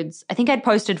episodes. I think I'd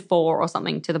posted 4 or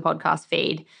something to the podcast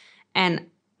feed, and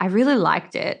I really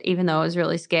liked it, even though I was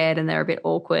really scared and they're a bit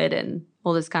awkward and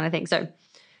all this kind of thing. So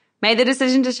made the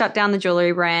decision to shut down the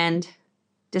jewelry brand,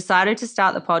 decided to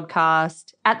start the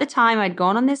podcast. At the time, I'd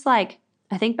gone on this, like,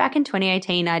 I think back in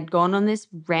 2018, I'd gone on this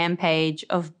rampage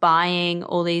of buying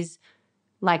all these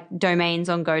like domains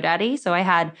on GoDaddy. So I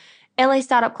had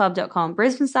LAStartupClub.com,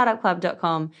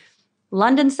 BrisbaneStartupClub.com,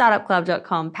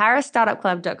 LondonStartupClub.com,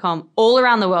 ParisStartupClub.com, all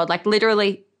around the world, like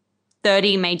literally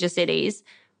 30 major cities.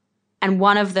 And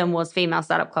one of them was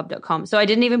femalestartupclub.com. So I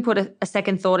didn't even put a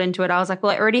second thought into it. I was like,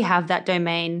 well, I already have that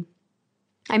domain.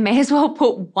 I may as well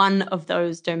put one of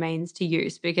those domains to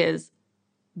use because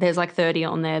there's like 30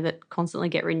 on there that constantly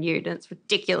get renewed and it's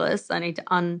ridiculous. I need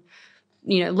to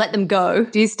let them go.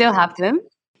 Do you still have them?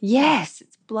 Yes,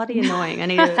 it's bloody annoying.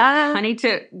 I need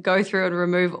to go through and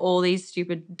remove all these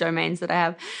stupid domains that I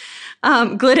have.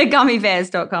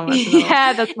 Glittergummybears.com.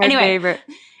 Yeah, that's my favorite.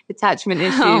 Attachment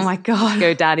issues. Oh my God.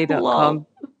 GoDaddy.com.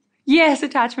 Yes,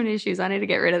 attachment issues. I need to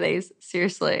get rid of these.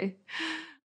 Seriously.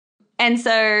 And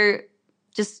so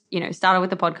just, started with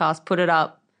the podcast, put it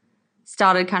up,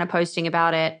 started kind of posting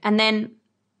about it. And then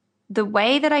the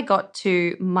way that I got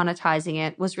to monetizing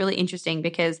it was really interesting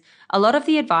because a lot of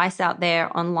the advice out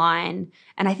there online,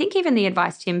 and I think even the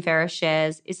advice Tim Ferriss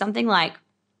shares, is something like,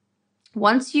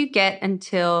 once you get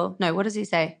what does he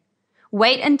say?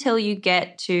 Wait until you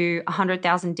get to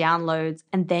 100,000 downloads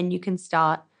and then you can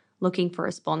start looking for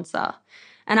a sponsor.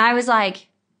 And I was like,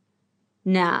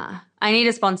 nah, I need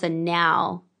a sponsor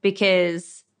now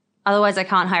because otherwise I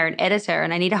can't hire an editor,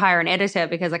 and I need to hire an editor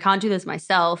because I can't do this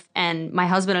myself. And my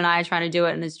husband and I are trying to do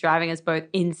it and it's driving us both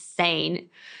insane.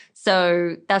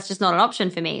 So that's just not an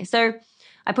option for me. So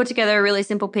I put together a really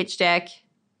simple pitch deck.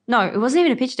 No, it wasn't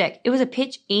even a pitch deck. It was a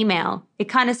pitch email. It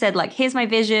kind of said like, here's my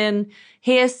vision.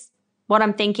 Here's what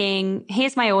I'm thinking.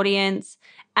 Here's my audience.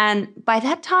 And by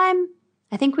that time,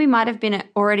 I think we might have been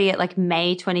already at like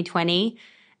May 2020.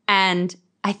 And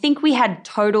I think we had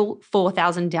total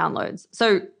 4,000 downloads.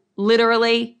 So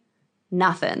literally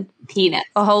nothing. Peanuts.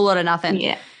 A whole lot of nothing.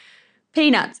 Yeah.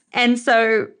 Peanuts. And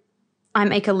so I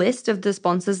make a list of the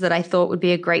sponsors that I thought would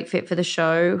be a great fit for the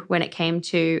show when it came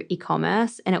to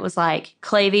e-commerce. And it was like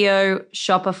Klaviyo,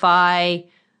 Shopify,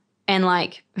 and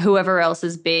like whoever else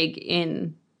is big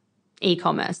in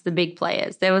e-commerce, the big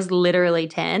players. There was literally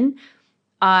 10.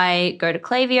 I go to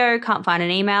Klaviyo, can't find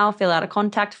an email, fill out a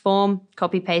contact form,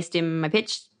 copy paste in my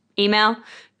pitch email.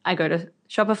 I go to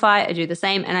Shopify, I do the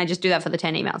same, and I just do that for the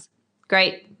 10 emails.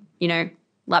 Great,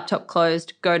 laptop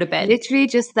closed, go to bed. Literally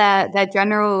just their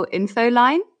general info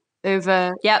line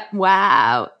over. Yep.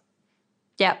 Wow.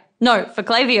 Yep. No, for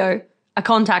Klaviyo, a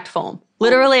contact form.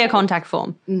 Literally a contact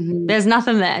form. Mm-hmm. There's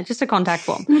nothing there, just a contact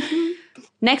form.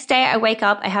 Next day I wake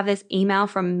up, I have this email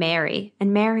from Mary,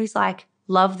 and Mary's like,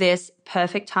 love this,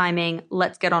 perfect timing,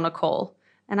 let's get on a call.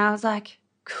 And I was like,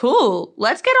 cool,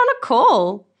 let's get on a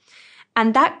call.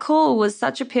 And that call was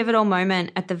such a pivotal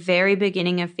moment at the very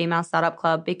beginning of Female Startup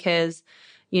Club because,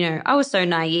 I was so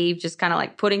naive, just kind of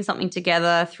like putting something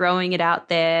together, throwing it out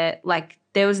there. Like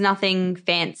there was nothing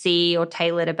fancy or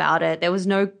tailored about it. There was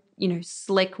no,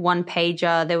 slick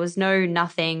one-pager. There was no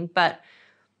nothing. But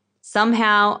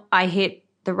somehow I hit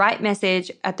the right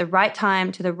message at the right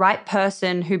time to the right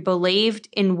person who believed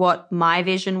in what my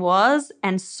vision was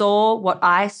and saw what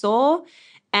I saw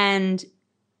and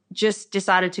just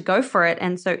decided to go for it.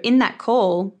 And so in that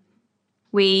call,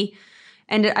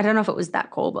 and I don't know if it was that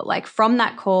call, but like from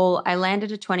that call, I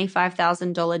landed a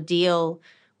 $25,000 deal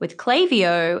with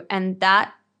Klaviyo, and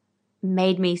that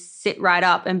made me sit right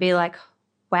up and be like,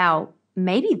 wow,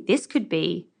 maybe this could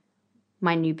be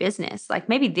my new business. Like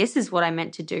maybe this is what I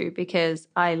meant to do because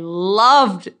I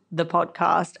loved the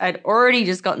podcast. I'd already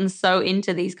just gotten so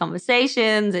into these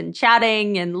conversations and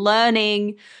chatting and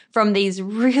learning from these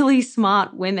really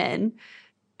smart women.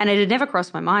 And it had never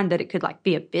crossed my mind that it could like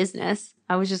be a business.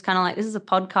 I was just kind of like, this is a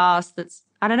podcast that's,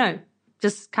 I don't know,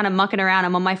 just kind of mucking around.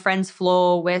 I'm on my friend's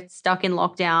floor. We're stuck in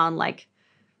lockdown. Like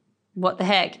what the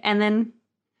heck? And then,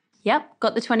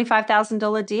 got the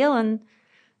 $25,000 deal, and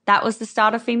that was the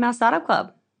start of Female Startup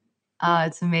Club. Oh,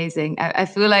 it's amazing. I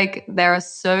feel like there are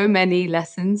so many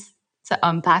lessons to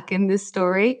unpack in this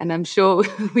story, and I'm sure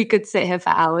we could sit here for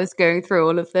hours going through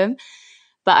all of them.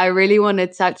 But I really want to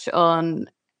touch on,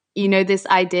 this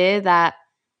idea that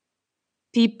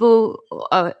people,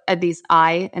 at least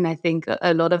and I think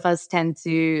a lot of us tend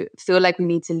to feel like we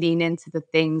need to lean into the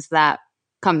things that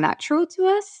come natural to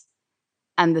us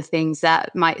and the things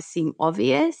that might seem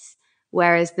obvious.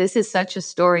 Whereas this is such a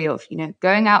story of,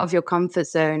 going out of your comfort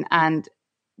zone, and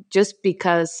just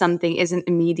because something isn't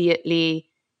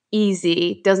immediately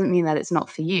easy doesn't mean that it's not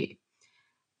for you.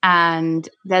 And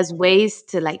there's ways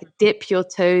to like dip your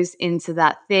toes into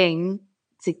that thing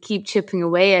to keep chipping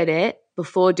away at it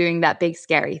before doing that big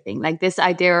scary thing. Like this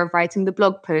idea of writing the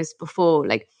blog post before,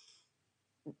 like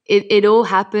it all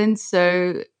happened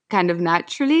so kind of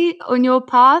naturally on your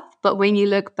path. But when you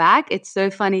look back, it's so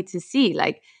funny to see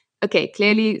like, okay,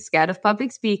 clearly scared of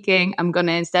public speaking. I'm going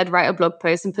to instead write a blog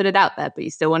post and put it out there, but you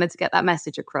still wanted to get that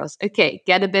message across. Okay,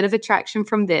 get a bit of attraction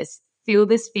from this, feel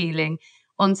this feeling,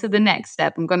 on to the next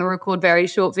step. I'm going to record very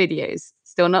short videos,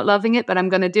 still not loving it, but I'm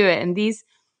going to do it. And these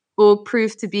all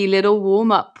proved to be little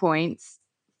warm-up points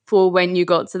for when you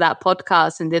got to that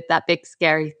podcast and did that big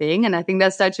scary thing. And I think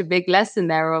that's such a big lesson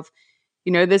there of,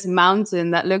 this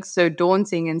mountain that looks so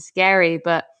daunting and scary,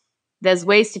 but there's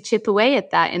ways to chip away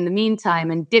at that in the meantime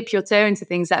and dip your toe into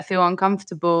things that feel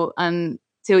uncomfortable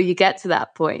until you get to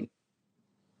that point.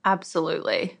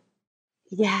 Absolutely.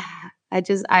 Yeah.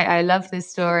 I love this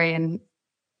story, and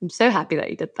I'm so happy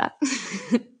that you did that.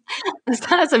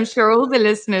 As I'm sure all the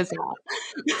listeners are.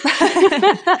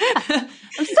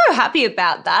 I'm so happy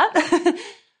about that.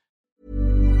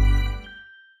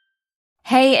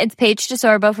 Hey, it's Paige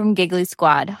DeSorbo from Giggly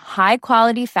Squad. High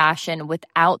quality fashion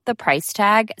without the price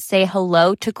tag. Say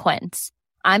hello to Quince.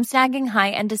 I'm snagging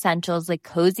high-end essentials like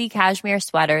cozy cashmere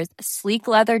sweaters, sleek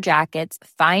leather jackets,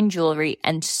 fine jewelry,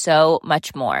 and so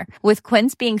much more. With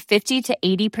Quince being 50 to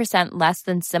 80% less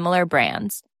than similar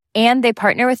brands. And they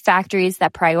partner with factories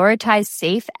that prioritize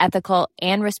safe, ethical,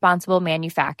 and responsible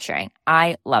manufacturing.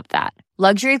 I love that.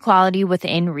 Luxury quality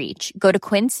within reach. Go to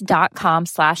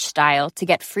quince.com/style to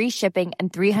get free shipping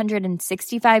and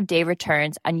 365-day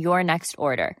returns on your next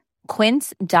order.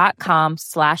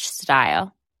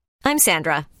 Quince.com/style. I'm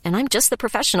Sandra, and I'm just the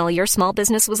professional your small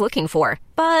business was looking for.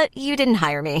 But you didn't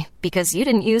hire me because you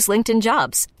didn't use LinkedIn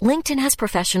Jobs. LinkedIn has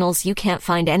professionals you can't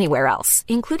find anywhere else,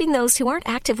 including those who aren't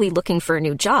actively looking for a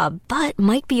new job, but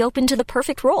might be open to the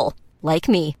perfect role, like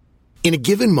me. In a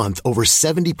given month, over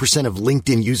 70% of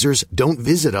LinkedIn users don't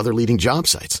visit other leading job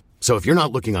sites. So if you're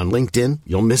not looking on LinkedIn,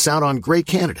 you'll miss out on great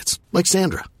candidates, like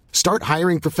Sandra. Start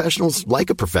hiring professionals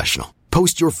like a professional.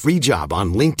 Post your free job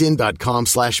on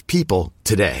linkedin.com/people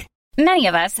today. Many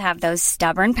of us have those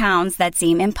stubborn pounds that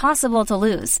seem impossible to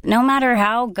lose, no matter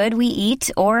how good we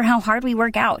eat or how hard we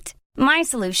work out. My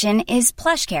solution is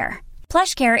PlushCare.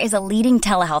 PlushCare is a leading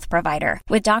telehealth provider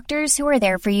with doctors who are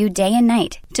there for you day and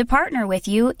night to partner with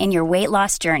you in your weight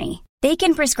loss journey. They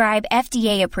can prescribe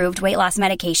FDA-approved weight loss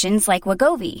medications like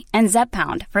Wegovy and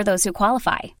Zepbound for those who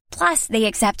qualify. Plus, they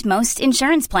accept most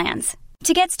insurance plans.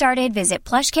 To get started, visit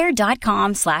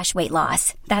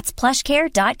plushcare.com/weightloss. That's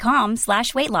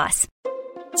plushcare.com/weightloss.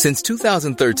 Since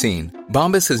 2013,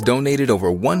 Bombas has donated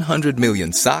over 100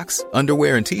 million socks,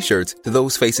 underwear, and T-shirts to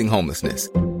those facing homelessness.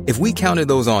 If we counted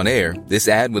those on air, this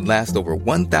ad would last over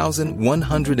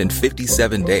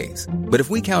 1,157 days. But if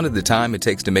we counted the time it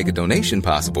takes to make a donation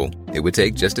possible, it would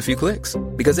take just a few clicks.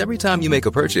 Because every time you make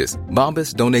a purchase,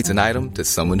 Bombas donates an item to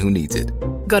someone who needs it.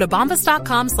 Go to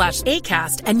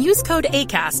bombas.com/ACAST and use code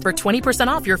ACAST for 20%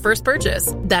 off your first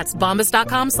purchase. That's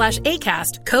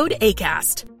bombas.com/ACAST, code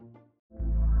ACAST.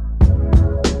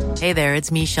 Hey there,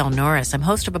 it's Michelle Norris. I'm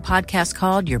host of a podcast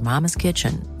called Your Mama's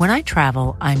Kitchen. When I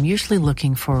travel, I'm usually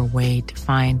looking for a way to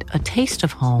find a taste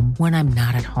of home when I'm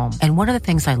not at home. And one of the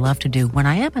things I love to do when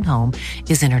I am at home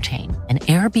is entertain. And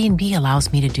Airbnb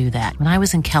allows me to do that. When I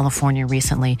was in California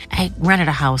recently, I rented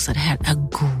a house that had a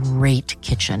great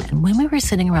kitchen. And when we were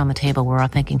sitting around the table, we're all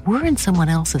thinking, we're in someone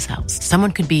else's house.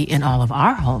 Someone could be in all of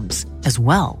our homes as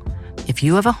well. If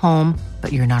you have a home,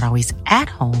 but you're not always at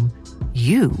home,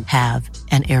 you have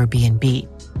an Airbnb.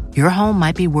 Your home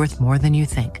might be worth more than you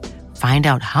think. Find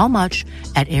out how much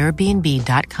at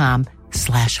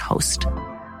airbnb.com/host.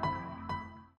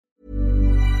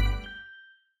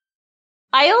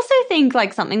 I also think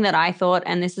something that I thought,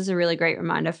 and this is a really great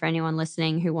reminder for anyone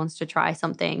listening who wants to try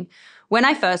something. When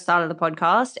I first started the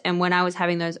podcast and when I was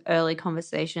having those early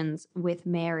conversations with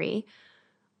Mary,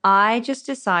 I just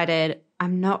decided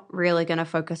I'm not really going to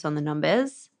focus on the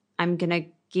numbers. I'm going to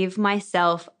give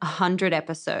myself 100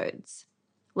 episodes.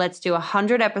 Let's do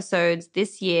 100 episodes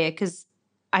this year because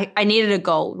I needed a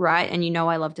goal, right? And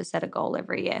I love to set a goal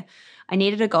every year. I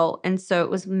needed a goal. And so it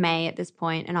was May at this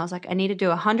point, and I was like, I need to do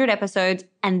 100 episodes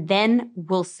and then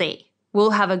we'll see.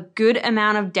 We'll have a good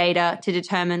amount of data to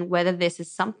determine whether this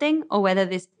is something or whether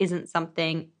this isn't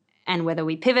something and whether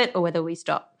we pivot or whether we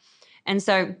stop. And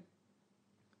so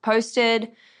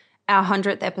posted our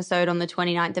 100th episode on the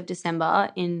 29th of December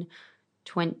in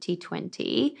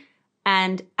 2020.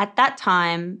 And at that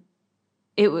time,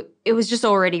 it was just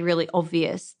already really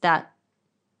obvious that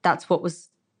that's what was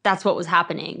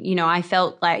happening. I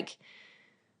felt like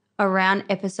around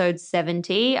episode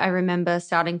 70, I remember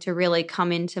starting to really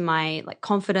come into my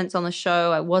confidence on the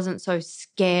show. I wasn't so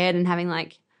scared and having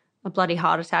a bloody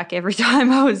heart attack every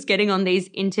time I was getting on these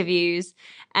interviews.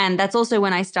 And that's also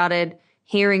when I started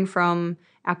hearing from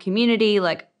our community,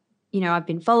 I've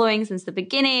been following since the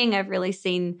beginning. I've really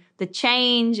seen the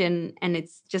change and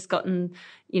it's just gotten,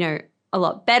 a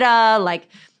lot better. I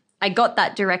got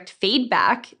that direct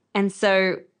feedback. And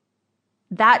so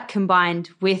that combined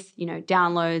with,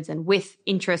 downloads and with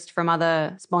interest from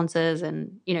other sponsors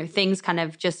and, things kind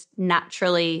of just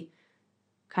naturally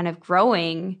kind of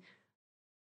growing.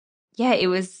 Yeah,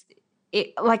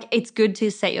 it's good to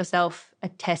set yourself a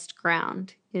test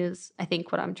ground is I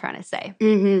think what I'm trying to say.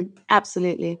 Mm-hmm.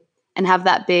 Absolutely. And have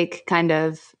that big kind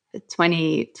of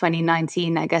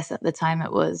 2019, I guess at the time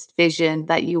it was, vision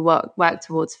that you work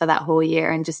towards for that whole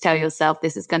year, and just tell yourself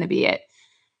this is going to be it.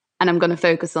 And I'm going to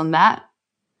focus on that.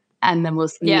 And then we'll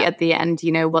see at the end,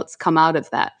 what's come out of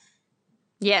that.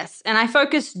 Yes. And I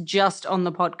focused just on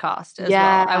the podcast as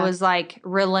well. I was like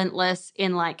relentless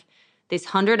in like this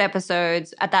 100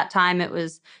 episodes. At that time, it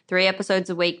was 3 episodes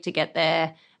a week to get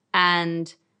there.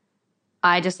 And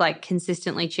I just like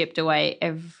consistently chipped away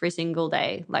every single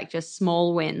day, like just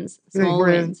small wins,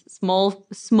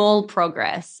 small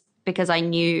progress, because I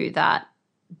knew that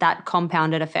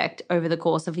compounded effect over the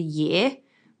course of a year,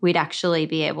 we'd actually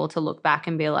be able to look back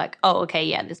and be like, oh, okay,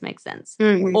 yeah, this makes sense.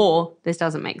 Mm-hmm. Or this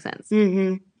doesn't make sense.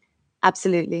 Mm-hmm.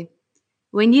 Absolutely.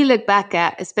 When you look back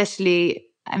at, especially,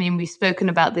 I mean, we've spoken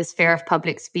about this fear of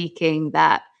public speaking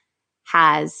that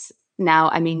has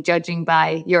now, I mean, judging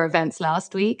by your events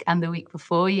last week and the week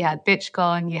before, you had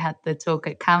BitchCon, you had the talk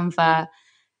at Canva.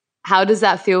 How does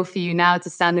that feel for you now to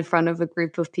stand in front of a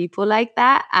group of people like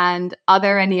that? And are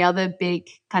there any other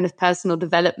big kind of personal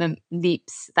development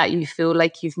leaps that you feel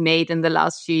like you've made in the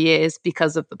last few years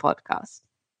because of the podcast?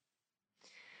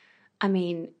 I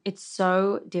mean, it's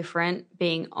so different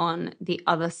being on the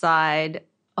other side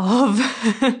of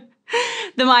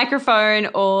the microphone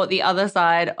or the other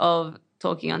side of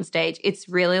talking on stage. It's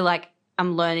really like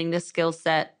I'm learning the skill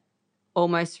set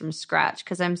almost from scratch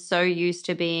because I'm so used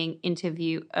to being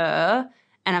interviewer and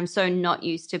I'm so not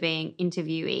used to being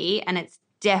interviewee. And it's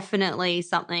definitely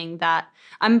something that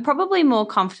I'm probably more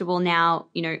comfortable now,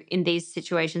 in these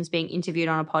situations being interviewed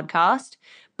on a podcast.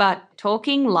 But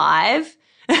talking live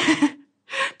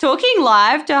to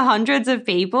hundreds of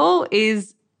people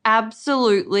is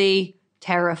absolutely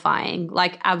terrifying,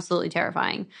 like absolutely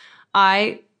terrifying.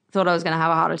 I thought I was going to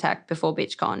have a heart attack before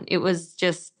BitchCon. It was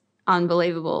just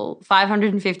unbelievable.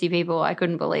 550 people. I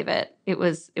couldn't believe it. It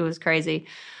was crazy.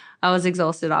 I was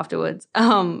exhausted afterwards.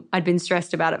 I'd been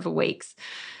stressed about it for weeks.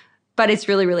 But it's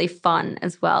really, really fun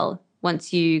as well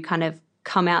once you kind of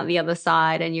come out the other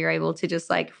side and you're able to just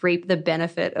like reap the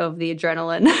benefit of the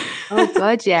adrenaline. Oh,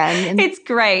 God, yeah. And it's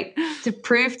great. To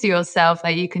prove to yourself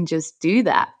that you can just do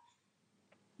that,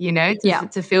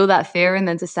 to feel that fear and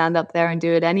then to stand up there and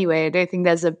do it anyway. I don't think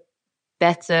there's a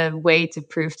better way to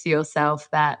prove to yourself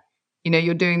that,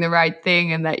 you're doing the right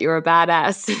thing and that you're a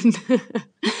badass.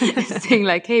 And saying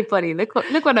like, hey, buddy, look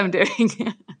what I'm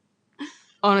doing.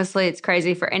 Honestly, it's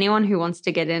crazy for anyone who wants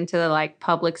to get into the like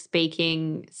public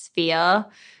speaking sphere.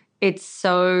 It's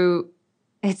so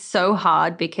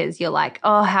hard because you're like,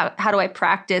 oh, how do I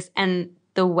practice? And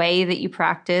the way that you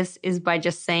practice is by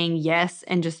just saying yes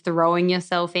and just throwing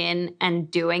yourself in and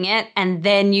doing it. And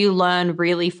then you learn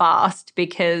really fast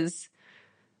because,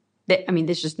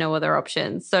 there's just no other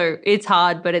option. So it's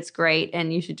hard, but it's great.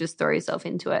 And you should just throw yourself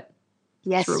into it.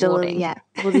 Yes, all the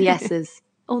yeses.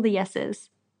 All the yeses.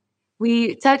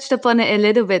 We touched upon it a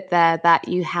little bit there that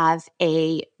you have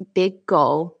a big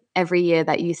goal every year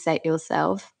that you set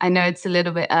yourself. I know it's a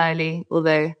little bit early,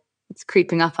 although it's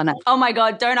creeping up on it. Oh my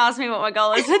God, don't ask me what my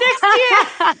goal is for next year.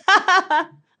 I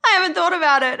haven't thought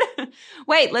about it.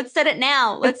 Wait, let's set it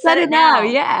now. Let's set it now.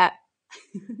 Yeah.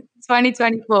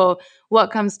 2024.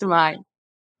 What comes to mind?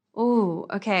 Oh,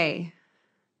 okay.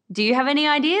 Do you have any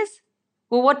ideas?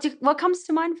 Well, what comes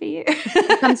to mind for you?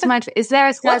 What comes to mind? Is there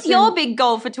a What's your big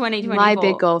goal for 2024? My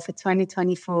big goal for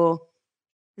 2024.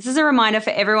 This is a reminder for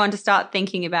everyone to start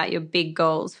thinking about your big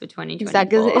goals for 2024.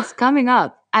 Exactly, it's coming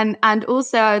up. And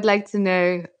also, I would like to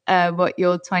know what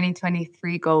your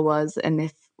 2023 goal was and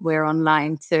if we're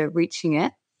online to reaching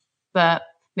it. But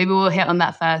maybe we'll hit on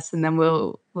that first, and then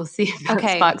we'll see if that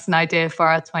sparks an idea for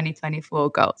our 2024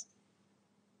 goals.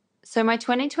 So my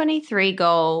 2023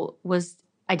 goal was,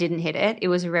 I didn't hit it. It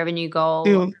was a revenue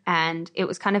goal, and it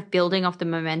was kind of building off the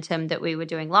momentum that we were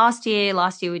doing last year.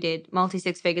 Last year we did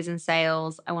multi-six figures in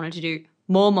sales. I wanted to do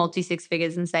more multi-six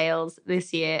figures in sales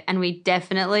this year, and we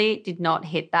definitely did not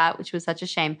hit that, which was such a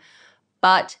shame.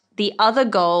 But the other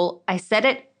goal, I set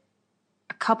it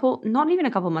not even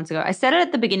a couple months ago. I set it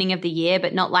at the beginning of the year,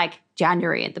 but not like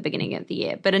January at the beginning of the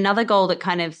year. But another goal that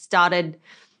kind of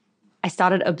I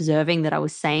started observing that I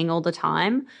was saying all the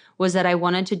time was that I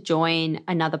wanted to join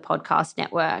another podcast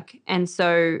network. And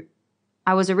so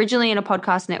I was originally in a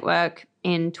podcast network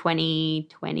in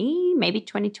 2020, maybe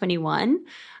 2021.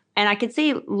 And I could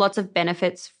see lots of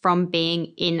benefits from being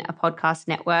in a podcast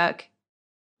network.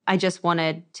 I just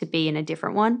wanted to be in a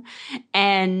different one.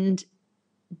 And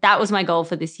that was my goal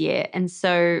for this year. And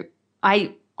so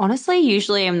I honestly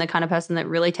usually am the kind of person that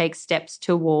really takes steps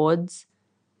towards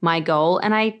my goal.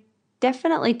 And I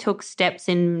definitely took steps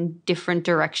in different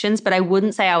directions, but I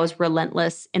wouldn't say I was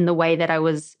relentless in the way that I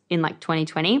was in like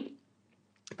 2020.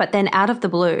 But then out of the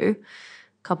blue,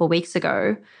 a couple of weeks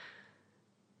ago,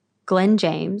 Glenn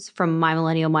James from My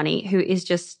Millennial Money, who is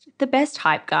just the best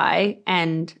hype guy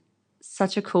and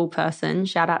such a cool person.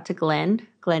 Shout out to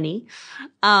Glenny.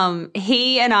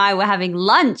 He and I were having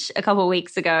lunch a couple of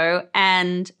weeks ago,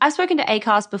 and I've spoken to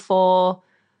Acast before,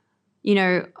 you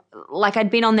know, like I'd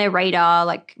been on their radar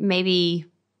like maybe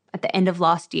at the end of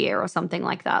last year or something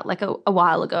like that, like a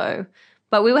while ago.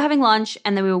 But we were having lunch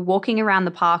and then we were walking around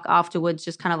the park afterwards,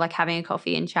 just kind of like having a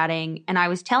coffee and chatting. And I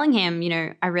was telling him, you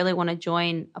know, I really want to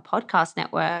join a podcast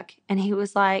network. And he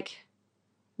was like,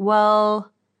 well,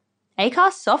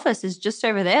 Acast's office is just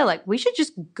over there. Like, we should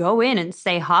just go in and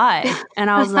say hi. And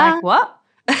I was like, what?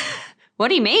 What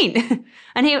do you mean?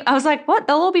 And I was like, what?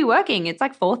 They'll all be working. It's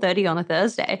like 4:30 on a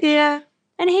Thursday. Yeah.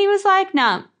 And he was like,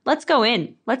 nah, let's go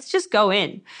in. Let's just go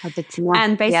in.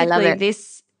 And basically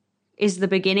this is the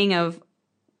beginning of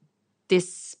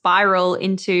this spiral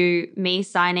into me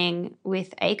signing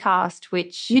with Acast,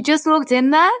 which... You just walked in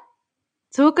there?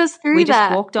 Talk us through we that.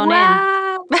 We just walked on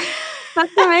in.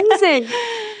 That's amazing.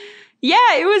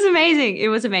 Yeah, it was amazing. It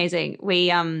was amazing.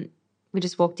 We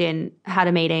just walked in, had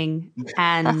a meeting,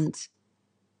 and,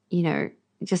 you know,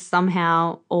 just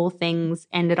somehow all things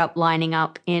ended up lining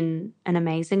up in an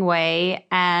amazing way.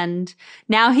 And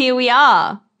now here we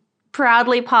are,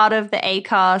 proudly part of the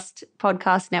Acast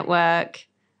podcast network,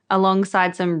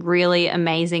 alongside some really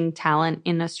amazing talent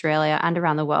in Australia and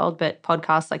around the world. But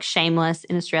podcasts like Shameless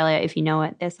in Australia, if you know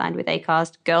it, they're signed with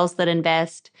Acast. Girls That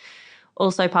Invest,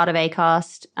 also part of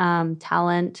Acast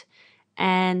talent.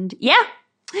 And yeah,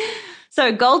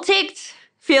 so goal ticked,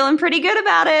 feeling pretty good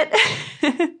about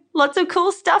it. Lots of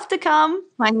cool stuff to come.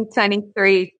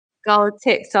 2023, goal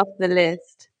ticked off the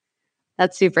list.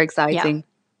 That's super exciting. Yeah.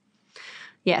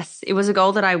 Yes, it was a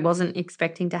goal that I wasn't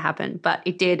expecting to happen, but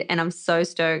it did, and I'm so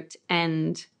stoked.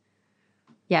 And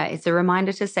yeah, it's a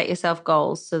reminder to set yourself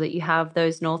goals so that you have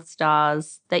those North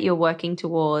Stars that you're working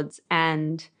towards,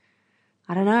 and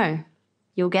I don't know,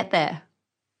 you'll get there.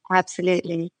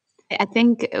 Absolutely. I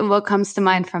think what comes to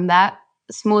mind from that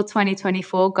small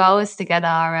 2024 goal is to get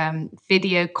our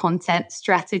video content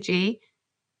strategy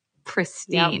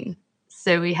pristine. Yep.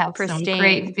 So we have some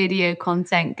great video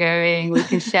content going. We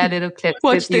can share little clips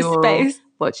with you all.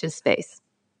 Watch this space.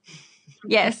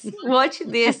 Yes, watch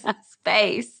this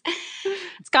space.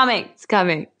 It's coming. It's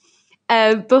coming.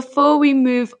 Before we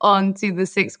move on to the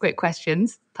 6 quick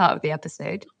questions part of the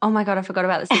episode. Oh my God, I forgot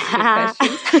about the 6 quick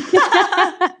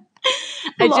questions.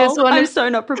 I'm so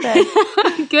not prepared.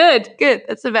 Good.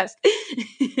 That's the best.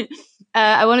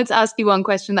 I wanted to ask you one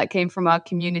question that came from our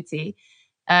community.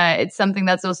 It's something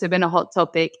that's also been a hot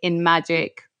topic in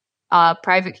Magic, our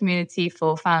private community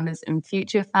for founders and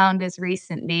future founders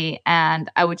recently, and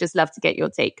I would just love to get your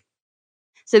take.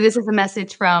 So this is a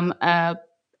message from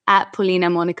at Paulina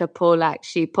Monica Polak.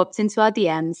 She popped into our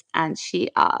DMs and she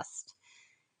asked,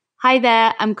 "Hi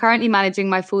there, I'm currently managing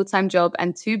my full-time job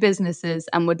and 2 businesses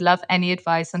and would love any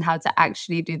advice on how to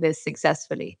actually do this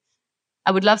successfully.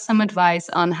 I would love some advice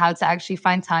on how to actually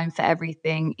find time for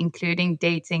everything, including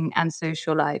dating and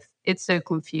social life. It's so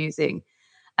confusing."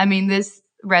 I mean, this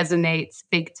resonates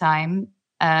big time.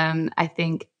 I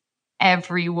think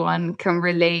everyone can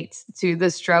relate to the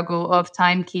struggle of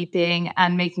timekeeping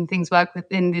and making things work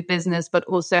within the business, but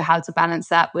also how to balance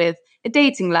that with a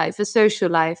dating life, a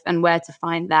social life, and where to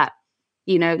find that,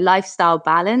 you know, lifestyle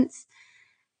balance.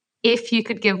 If you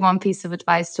could give one piece of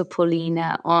advice to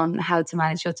Paulina on how to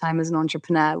manage your time as an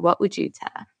entrepreneur, what would you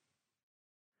tell her?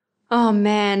 Oh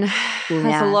man,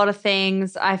 That's a lot of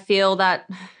things. I feel that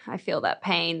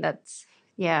pain.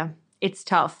 It's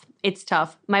tough. It's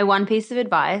tough. My one piece of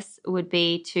advice would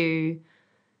be to,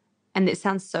 and this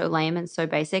sounds so lame and so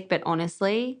basic, but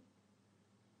honestly,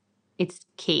 it's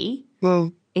key.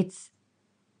 Mm. It's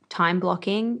time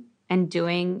blocking and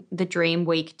doing the Dream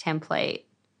Week template.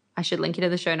 I should link you to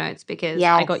the show notes because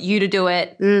I got you to do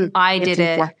it. I did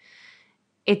it.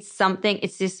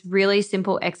 It's this really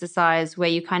simple exercise where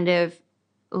you kind of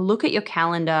look at your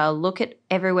calendar, look at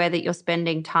everywhere that you're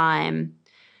spending time,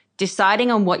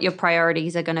 deciding on what your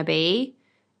priorities are going to be,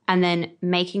 and then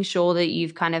making sure that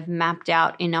you've kind of mapped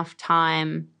out enough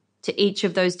time to each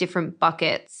of those different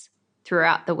buckets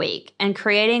throughout the week and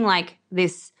creating like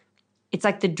this, it's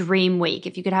like the dream week.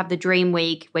 If you could have the dream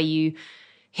week where you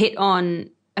hit on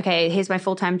okay, here's my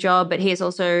full-time job, but here's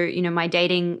also, you know, my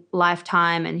dating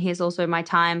lifetime, and here's also my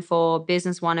time for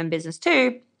business 1 and business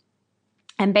 2.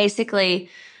 And basically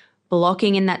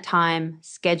blocking in that time,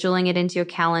 scheduling it into your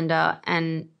calendar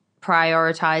and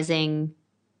prioritizing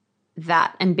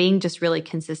that and being just really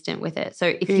consistent with it.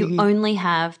 So if you only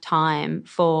have time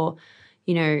for,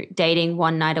 you know, dating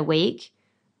one night a week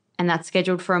and that's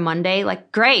scheduled for a Monday,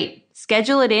 like great,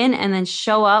 schedule it in and then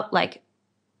show up like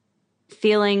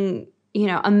feeling, you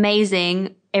know,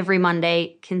 amazing every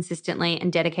Monday consistently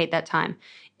and dedicate that time.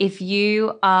 If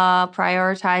you are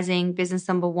prioritizing business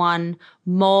number 1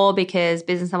 more because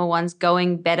business number 1's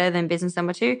going better than business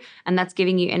number 2 and that's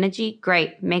giving you energy,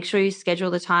 great. Make sure you schedule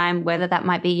the time, whether that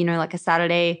might be, you know, like a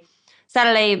Saturday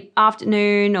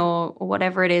afternoon or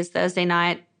whatever it is, Thursday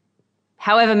night,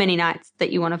 however many nights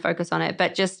that you want to focus on it.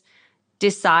 But just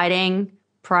deciding,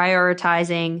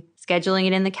 prioritizing, scheduling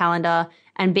it in the calendar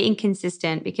and being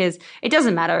consistent, because it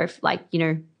doesn't matter if, like, you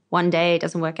know, one day it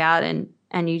doesn't work out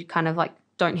and you kind of like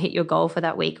don't hit your goal for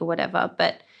that week or whatever.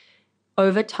 But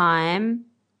over time,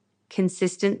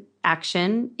 consistent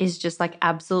action is just like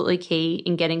absolutely key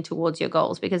in getting towards your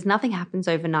goals, because nothing happens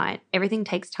overnight. Everything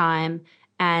takes time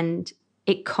and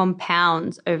it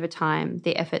compounds over time,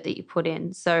 the effort that you put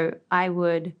in. So I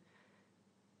would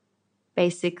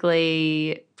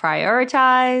basically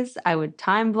prioritize, I would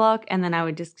time block, and then I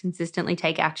would just consistently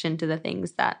take action to the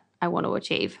things that I want to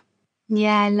achieve.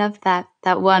 Yeah, I love that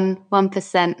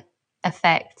 1%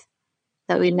 effect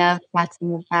that we know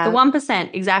chatting about. The 1%,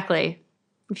 exactly.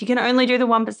 If you can only do the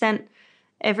 1%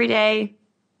 every day,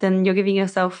 then you're giving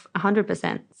yourself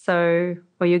 100%. So,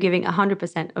 or you're giving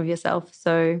 100% of yourself.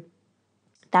 So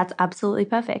that's absolutely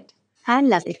perfect. I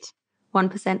love it.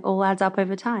 1% all adds up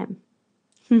over time.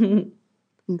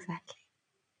 Exactly.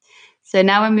 So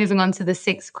now we're moving on to the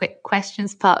 6 quick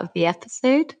questions part of the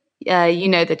episode. You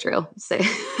know the drill. So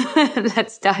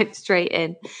let's dive straight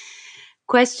in.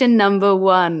 Question number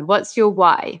 1, what's your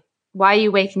why? Why are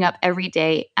you waking up every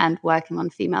day and working on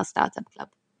Female Startup Club?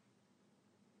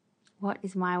 What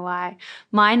is my why?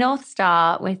 My North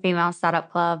Star with Female Startup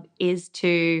Club is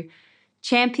to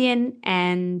champion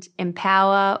and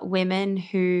empower women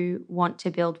who want to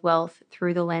build wealth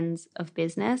through the lens of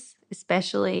business,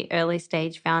 especially early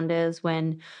stage founders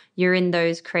when you're in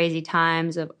those crazy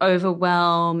times of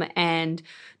overwhelm and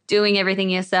doing everything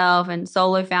yourself, and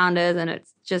solo founders, and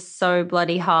it's just so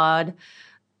bloody hard.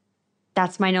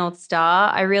 That's my North Star.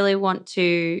 I really want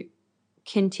to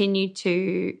continue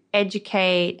to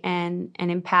educate and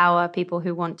empower people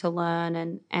who want to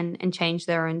learn and change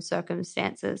their own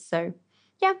circumstances. So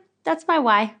yeah, that's my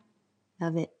why.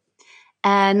 Love it.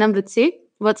 Number 2,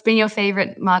 what's been your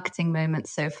favorite marketing moment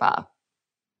so far?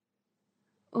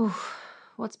 Oh,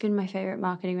 what's been my favorite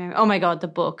marketing moment? Oh my God, the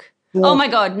book. Yeah. Oh my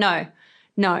God, no,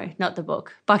 not the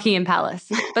book. Buckingham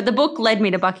Palace. But the book led me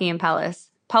to Buckingham Palace.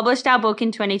 Published our book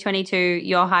in 2022,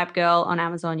 Your Hype Girl, on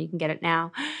Amazon. You can get it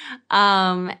now.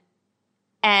 And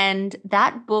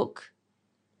that book,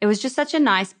 it was just such a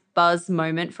nice buzz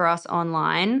moment for us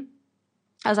online.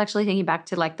 I was actually thinking back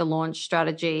to like the launch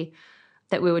strategy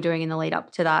that we were doing in the lead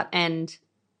up to that. And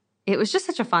it was just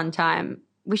such a fun time.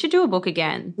 We should do a book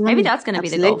again. Maybe that's going to be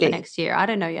the goal for next year. I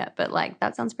don't know yet, but like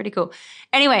that sounds pretty cool.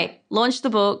 Anyway, launched the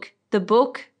book. The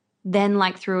book then,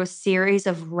 like through a series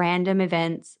of random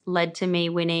events, led to me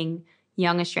winning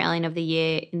Young Australian of the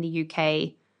Year in the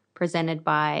UK, presented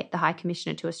by the High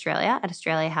Commissioner to Australia at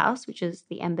Australia House, which is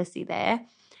the embassy there.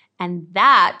 And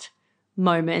that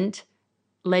moment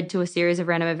led to a series of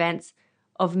random events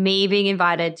of me being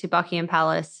invited to Buckingham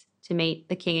Palace to meet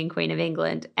the King and Queen of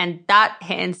England. And that,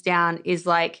 hands down, is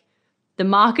like the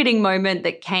marketing moment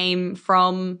that came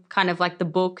from kind of like the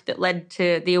book that led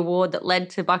to the award that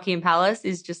led to Buckingham Palace,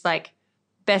 is just like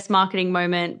best marketing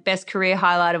moment, best career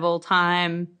highlight of all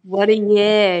time. What a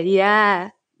year. Yeah.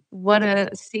 What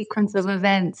a sequence of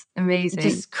events. Amazing.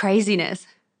 Just craziness.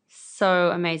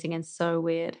 So amazing and so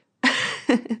weird.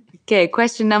 Okay,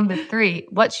 question number 3.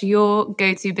 What's your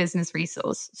go-to business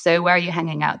resource? So where are you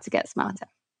hanging out to get smarter?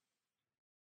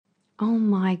 Oh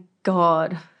my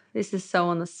God. This is so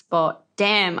on the spot.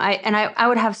 Damn. I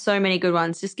would have so many good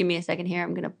ones. Just give me a second here.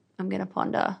 I'm gonna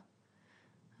ponder.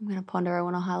 I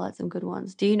want to highlight some good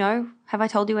ones. Do you know? Have I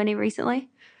told you any recently?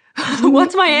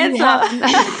 What's my answer?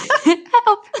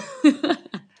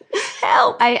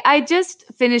 Help. I just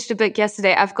finished a book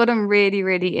yesterday. I've gotten really,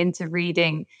 really into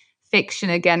reading fiction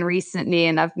again recently,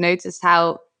 and I've noticed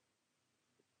how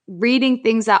reading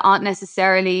things that aren't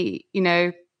necessarily, you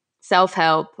know,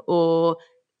 self-help or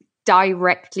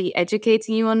directly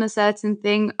educating you on a certain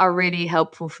thing are really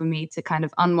helpful for me to kind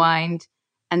of unwind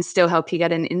and still help you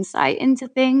get an insight into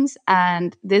things.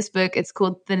 And this book, it's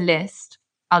called The List.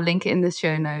 I'll link it in the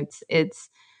show notes.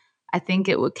 I think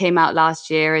it came out last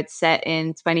year. It's set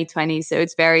in 2020, so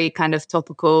it's very kind of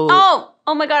topical.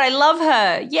 Oh my God, I love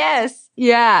her. Yes.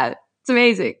 Yeah, it's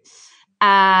amazing.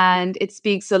 And it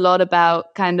speaks a lot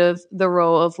about kind of the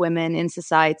role of women in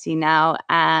society now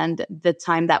and the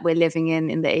time that we're living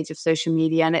in the age of social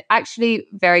media. And it actually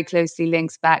very closely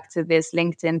links back to this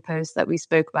LinkedIn post that we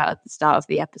spoke about at the start of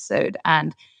the episode,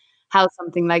 and how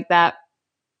something like that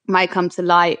might come to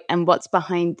light and what's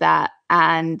behind that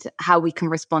and how we can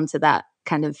respond to that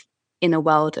kind of inner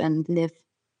world and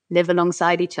live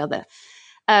alongside each other.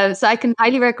 So I can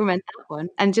highly recommend that one.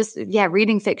 And just,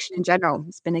 reading fiction in general.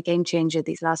 It's been a game changer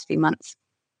these last few months.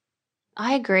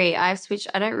 I agree. I've switched.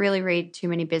 I don't really read too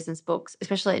many business books,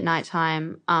 especially at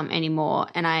nighttime anymore.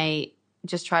 And I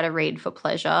just try to read for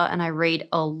pleasure. And I read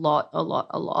a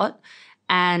lot.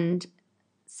 And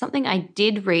something I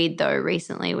did read, though,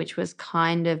 recently, which was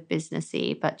kind of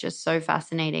businessy, but just so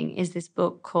fascinating, is this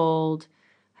book called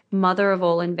Mother of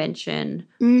All Invention.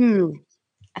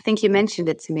 I think you mentioned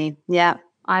it to me. Yeah.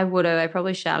 I would have. I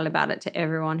probably shouted about it to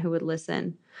everyone who would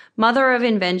listen. Mother of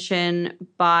Invention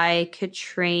by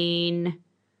Katrine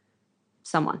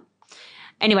someone.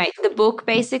 Anyway, the book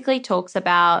basically talks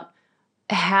about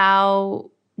how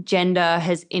gender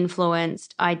has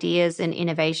influenced ideas and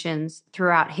innovations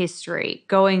throughout history,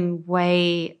 going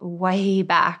way, way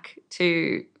back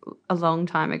to a long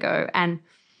time ago. And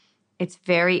it's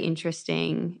very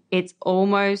interesting. It's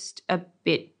almost a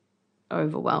bit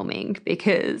overwhelming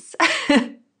because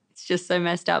it's just so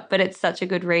messed up, but it's such a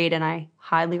good read and I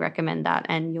highly recommend that,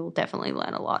 and you'll definitely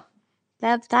learn a lot.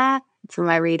 Love that. It's on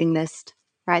my reading list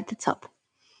right at the top.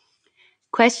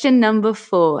 Question number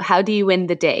 4. How do you win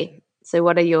the day? So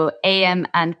what are your AM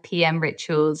and PM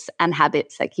rituals and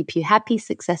habits that keep you happy,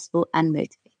 successful, and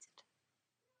motivated?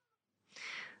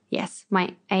 Yes,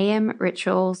 my AM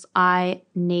rituals. I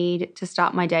need to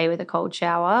start my day with a cold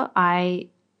shower. I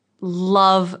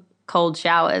love cold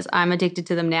showers. I'm addicted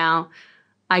to them now.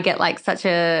 I get like such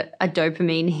a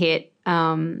dopamine hit,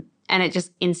 and it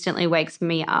just instantly wakes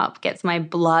me up, gets my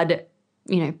blood,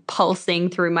 pulsing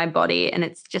through my body, and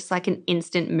it's just like an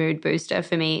instant mood booster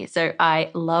for me. So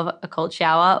I love a cold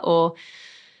shower, or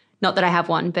not that I have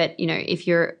one, but if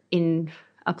you're in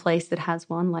a place that has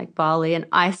one, like Bali, an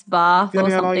ice bath or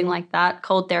something like that,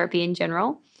 cold therapy in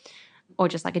general, or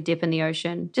just like a dip in the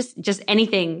ocean, just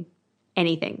anything,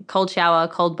 cold shower,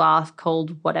 cold bath,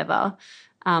 cold whatever.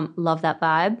 Love that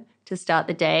vibe to start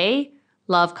the day.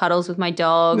 Love cuddles with my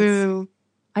dogs.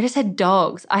 I just had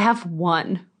dogs. I have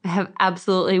one. I have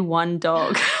absolutely one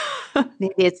dog.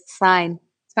 Maybe it's a sign.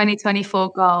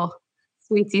 2024 goal.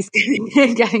 Sweetie's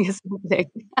getting us something.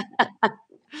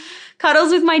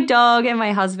 Cuddles with my dog and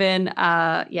my husband.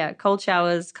 Cold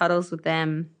showers, cuddles with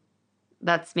them.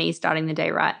 That's me starting the day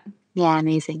right. Yeah,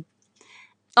 amazing.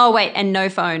 Oh, wait, and no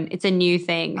phone. It's a new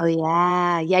thing. Oh,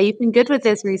 yeah. Yeah, you've been good with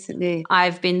this recently.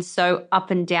 I've been so up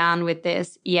and down with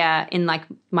this, in like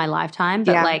my lifetime.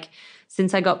 But like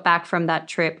since I got back from that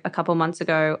trip a couple months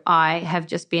ago, I have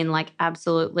just been like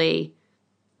absolutely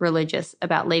religious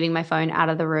about leaving my phone out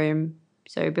of the room.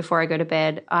 So before I go to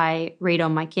bed, I read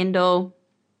on my Kindle.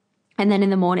 And then in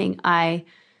the morning, I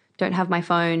don't have my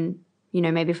phone,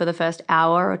 maybe for the first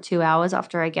hour or 2 hours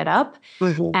after I get up.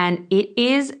 Mm-hmm. And it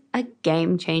is a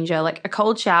game changer. Like a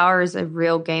cold shower is a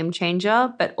real game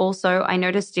changer, but also I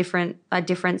noticed a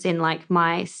difference in like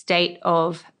my state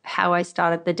of how I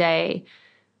started the day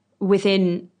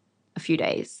within a few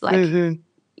days. Like,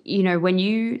 when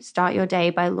you start your day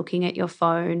by looking at your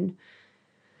phone,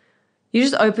 you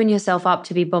just open yourself up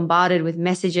to be bombarded with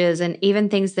messages, and even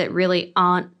things that really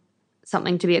aren't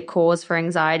something to be a cause for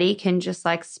anxiety can just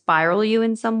like spiral you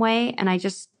in some way. And I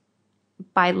just,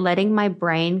 by letting my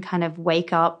brain kind of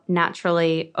wake up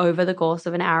naturally over the course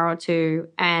of an hour or two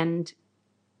and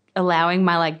allowing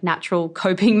my like natural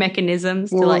coping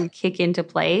mechanisms to like kick into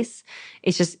place,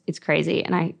 it's crazy.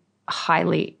 And I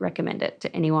highly recommend it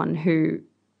to anyone who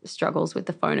struggles with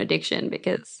the phone addiction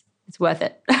because it's worth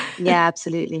it. Yeah,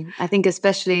 absolutely. I think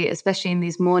especially in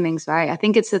these mornings, right? I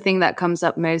think it's the thing that comes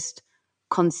up most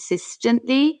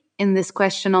consistently in this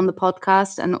question on the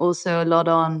podcast, and also a lot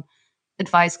on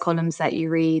advice columns that you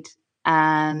read,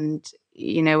 and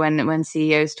when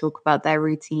CEOs talk about their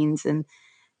routines and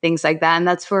things like that. And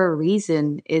that's for a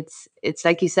reason. It's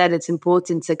like you said, it's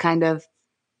important to kind of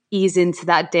ease into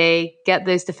that day, get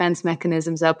those defense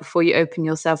mechanisms up before you open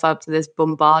yourself up to this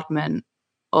bombardment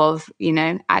of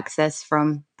access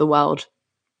from the world.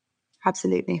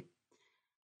 Absolutely.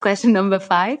 Question number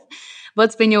 5.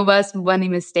 What's been your worst money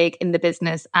mistake in the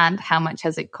business, and how much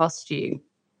has it cost you?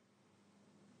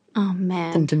 Oh,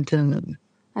 man. Dun, dun, dun.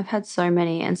 I've had so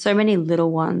many, and so many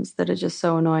little ones that are just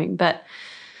so annoying. But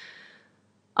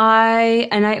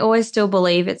I always still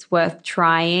believe it's worth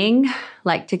trying,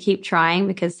 like to keep trying,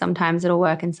 because sometimes it'll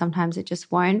work and sometimes it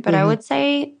just won't. But I would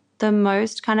say the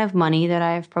most kind of money that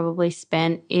I've probably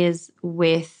spent is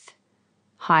with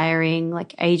hiring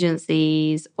like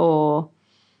agencies or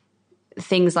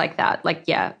things like that. Like,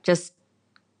 yeah, just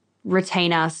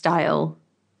retainer style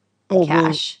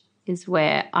cash is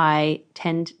where I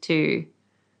tend to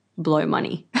blow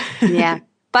money. Yeah.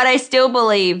 But I still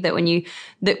believe that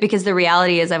because the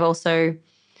reality is I've also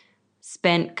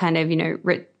spent kind of,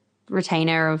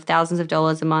 retainer of thousands of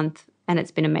dollars a month, and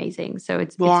it's been amazing. So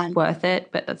it's worth it,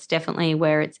 but that's definitely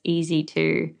where it's easy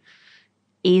to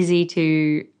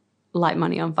light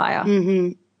money on fire.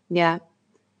 Mm-hmm. Yeah.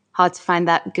 Hard to find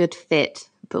that good fit,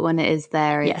 but when it is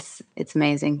there, it's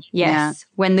amazing. Yes. Yeah.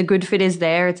 When the good fit is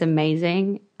there, it's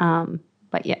amazing.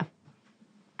 But yeah.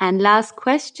 And last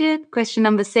question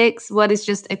number 6. What is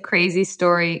just a crazy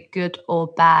story, good or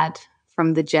bad,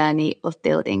 from the journey of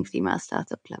building Female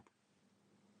Startup Club?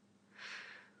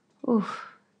 Oh,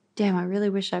 damn, I really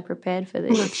wish I prepared for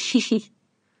this.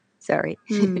 Sorry.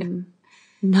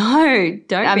 No,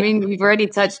 don't. I mean, we've already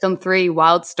touched on 3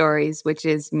 wild stories, which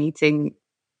is meeting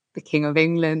the King of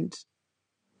England,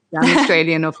 young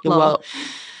Australian of the world.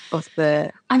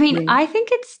 I think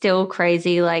it's still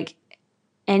crazy. Like,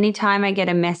 anytime I get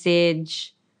a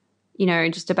message,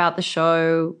 just about the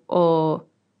show or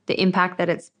the impact that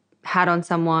it's had on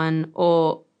someone,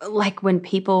 or like when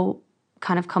people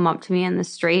kind of come up to me in the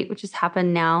street, which has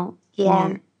happened now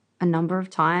a number of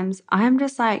times, I'm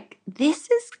just like, this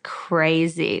is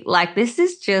crazy. Like, this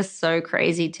is just so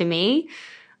crazy to me.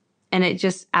 And it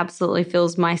just absolutely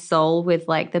fills my soul with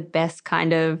like the best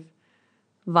kind of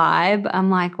vibe. I'm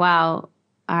like, wow,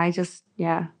 I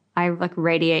like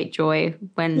radiate joy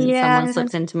when someone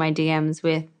slips into my DMs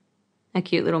with a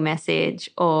cute little message,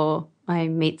 or I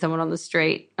meet someone on the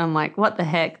street. I'm like, what the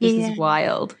heck? This is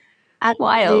wild. Absolutely.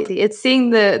 Wild. It's seeing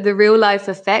the real life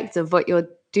effect of what you're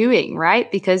doing,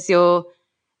 right? Because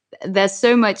there's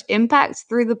so much impact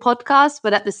through the podcast,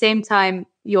 but at the same time,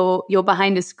 you're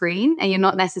behind a screen and you're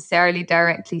not necessarily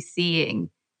directly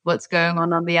seeing what's going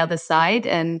on the other side.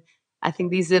 And I think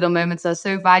these little moments are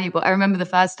so valuable. I remember the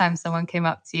first time someone came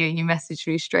up to you and you messaged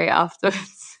me straight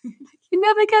afterwards. You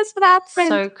never guess what happened.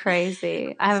 So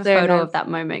crazy. I have a photo of that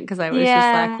moment because I was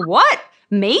just like, what?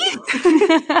 Me?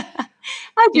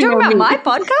 You're talking about my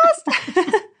podcast?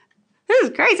 This is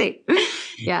crazy.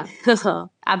 Yeah.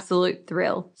 Absolute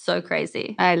thrill. So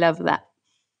crazy. I love that.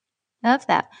 Love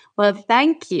that. Well,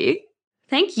 thank you.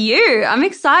 Thank you. I'm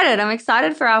excited. I'm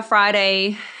excited for our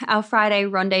Friday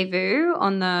rendezvous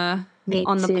on the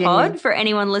pod. For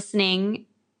anyone listening,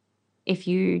 if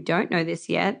you don't know this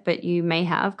yet, but you may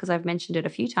have because I've mentioned it a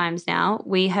few times now,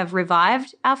 we have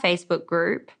revived our Facebook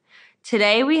group.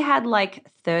 Today we had like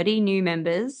 30 new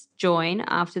members join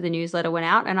after the newsletter went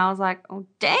out, and I was like, oh,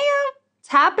 damn, it's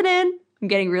happening. I'm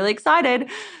getting really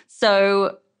excited.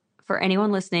 So for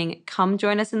anyone listening, come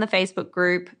join us in the Facebook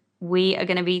group. We are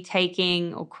going to be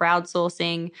taking or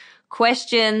crowdsourcing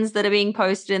questions that are being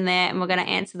posted in there, and we're going to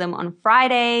answer them on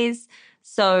Fridays.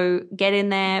 So get in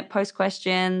there, post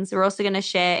questions. We're also going to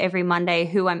share every Monday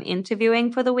who I'm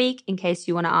interviewing for the week in case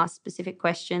you want to ask specific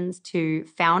questions to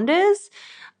founders.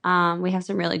 We have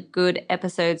some really good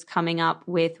episodes coming up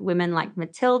with women like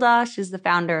Matilda. She's the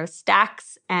founder of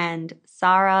Stacks, and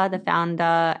Sarah, the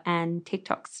founder and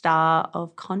TikTok star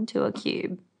of Contour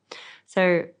Cube.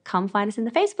 So come find us in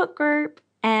the Facebook group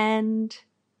and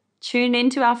tune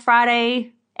into our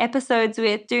Friday episodes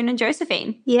with Dune and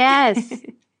Josephine. Yes.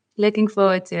 Looking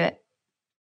forward to it.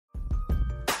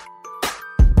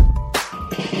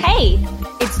 Hey,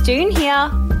 it's Dune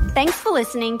here. Thanks for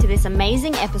listening to this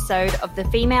amazing episode of the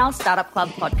Female Startup Club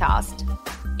podcast.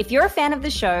 If you're a fan of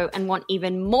the show and want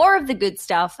even more of the good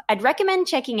stuff, I'd recommend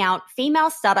checking out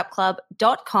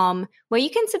femalestartupclub.com, where you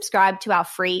can subscribe to our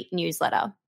free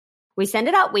newsletter. We send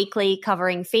it out weekly,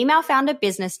 covering female founder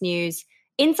business news,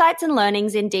 insights and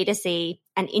learnings in D2C,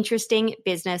 and interesting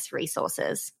business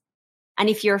resources. And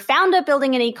if you're a founder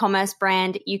building an e-commerce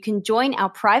brand, you can join our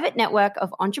private network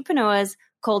of entrepreneurs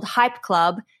called Hype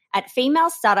Club at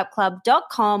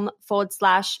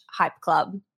femalestartupclub.com/Hype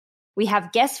Club. We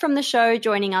have guests from the show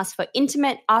joining us for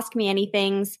intimate Ask Me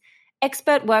Anythings,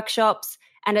 expert workshops,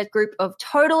 and a group of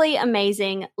totally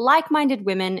amazing, like-minded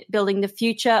women building the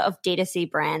future of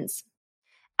D2C brands.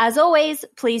 As always,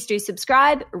 please do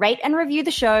subscribe, rate and review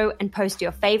the show, and post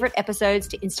your favorite episodes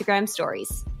to Instagram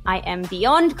stories. I am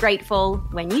beyond grateful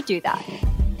when you do that.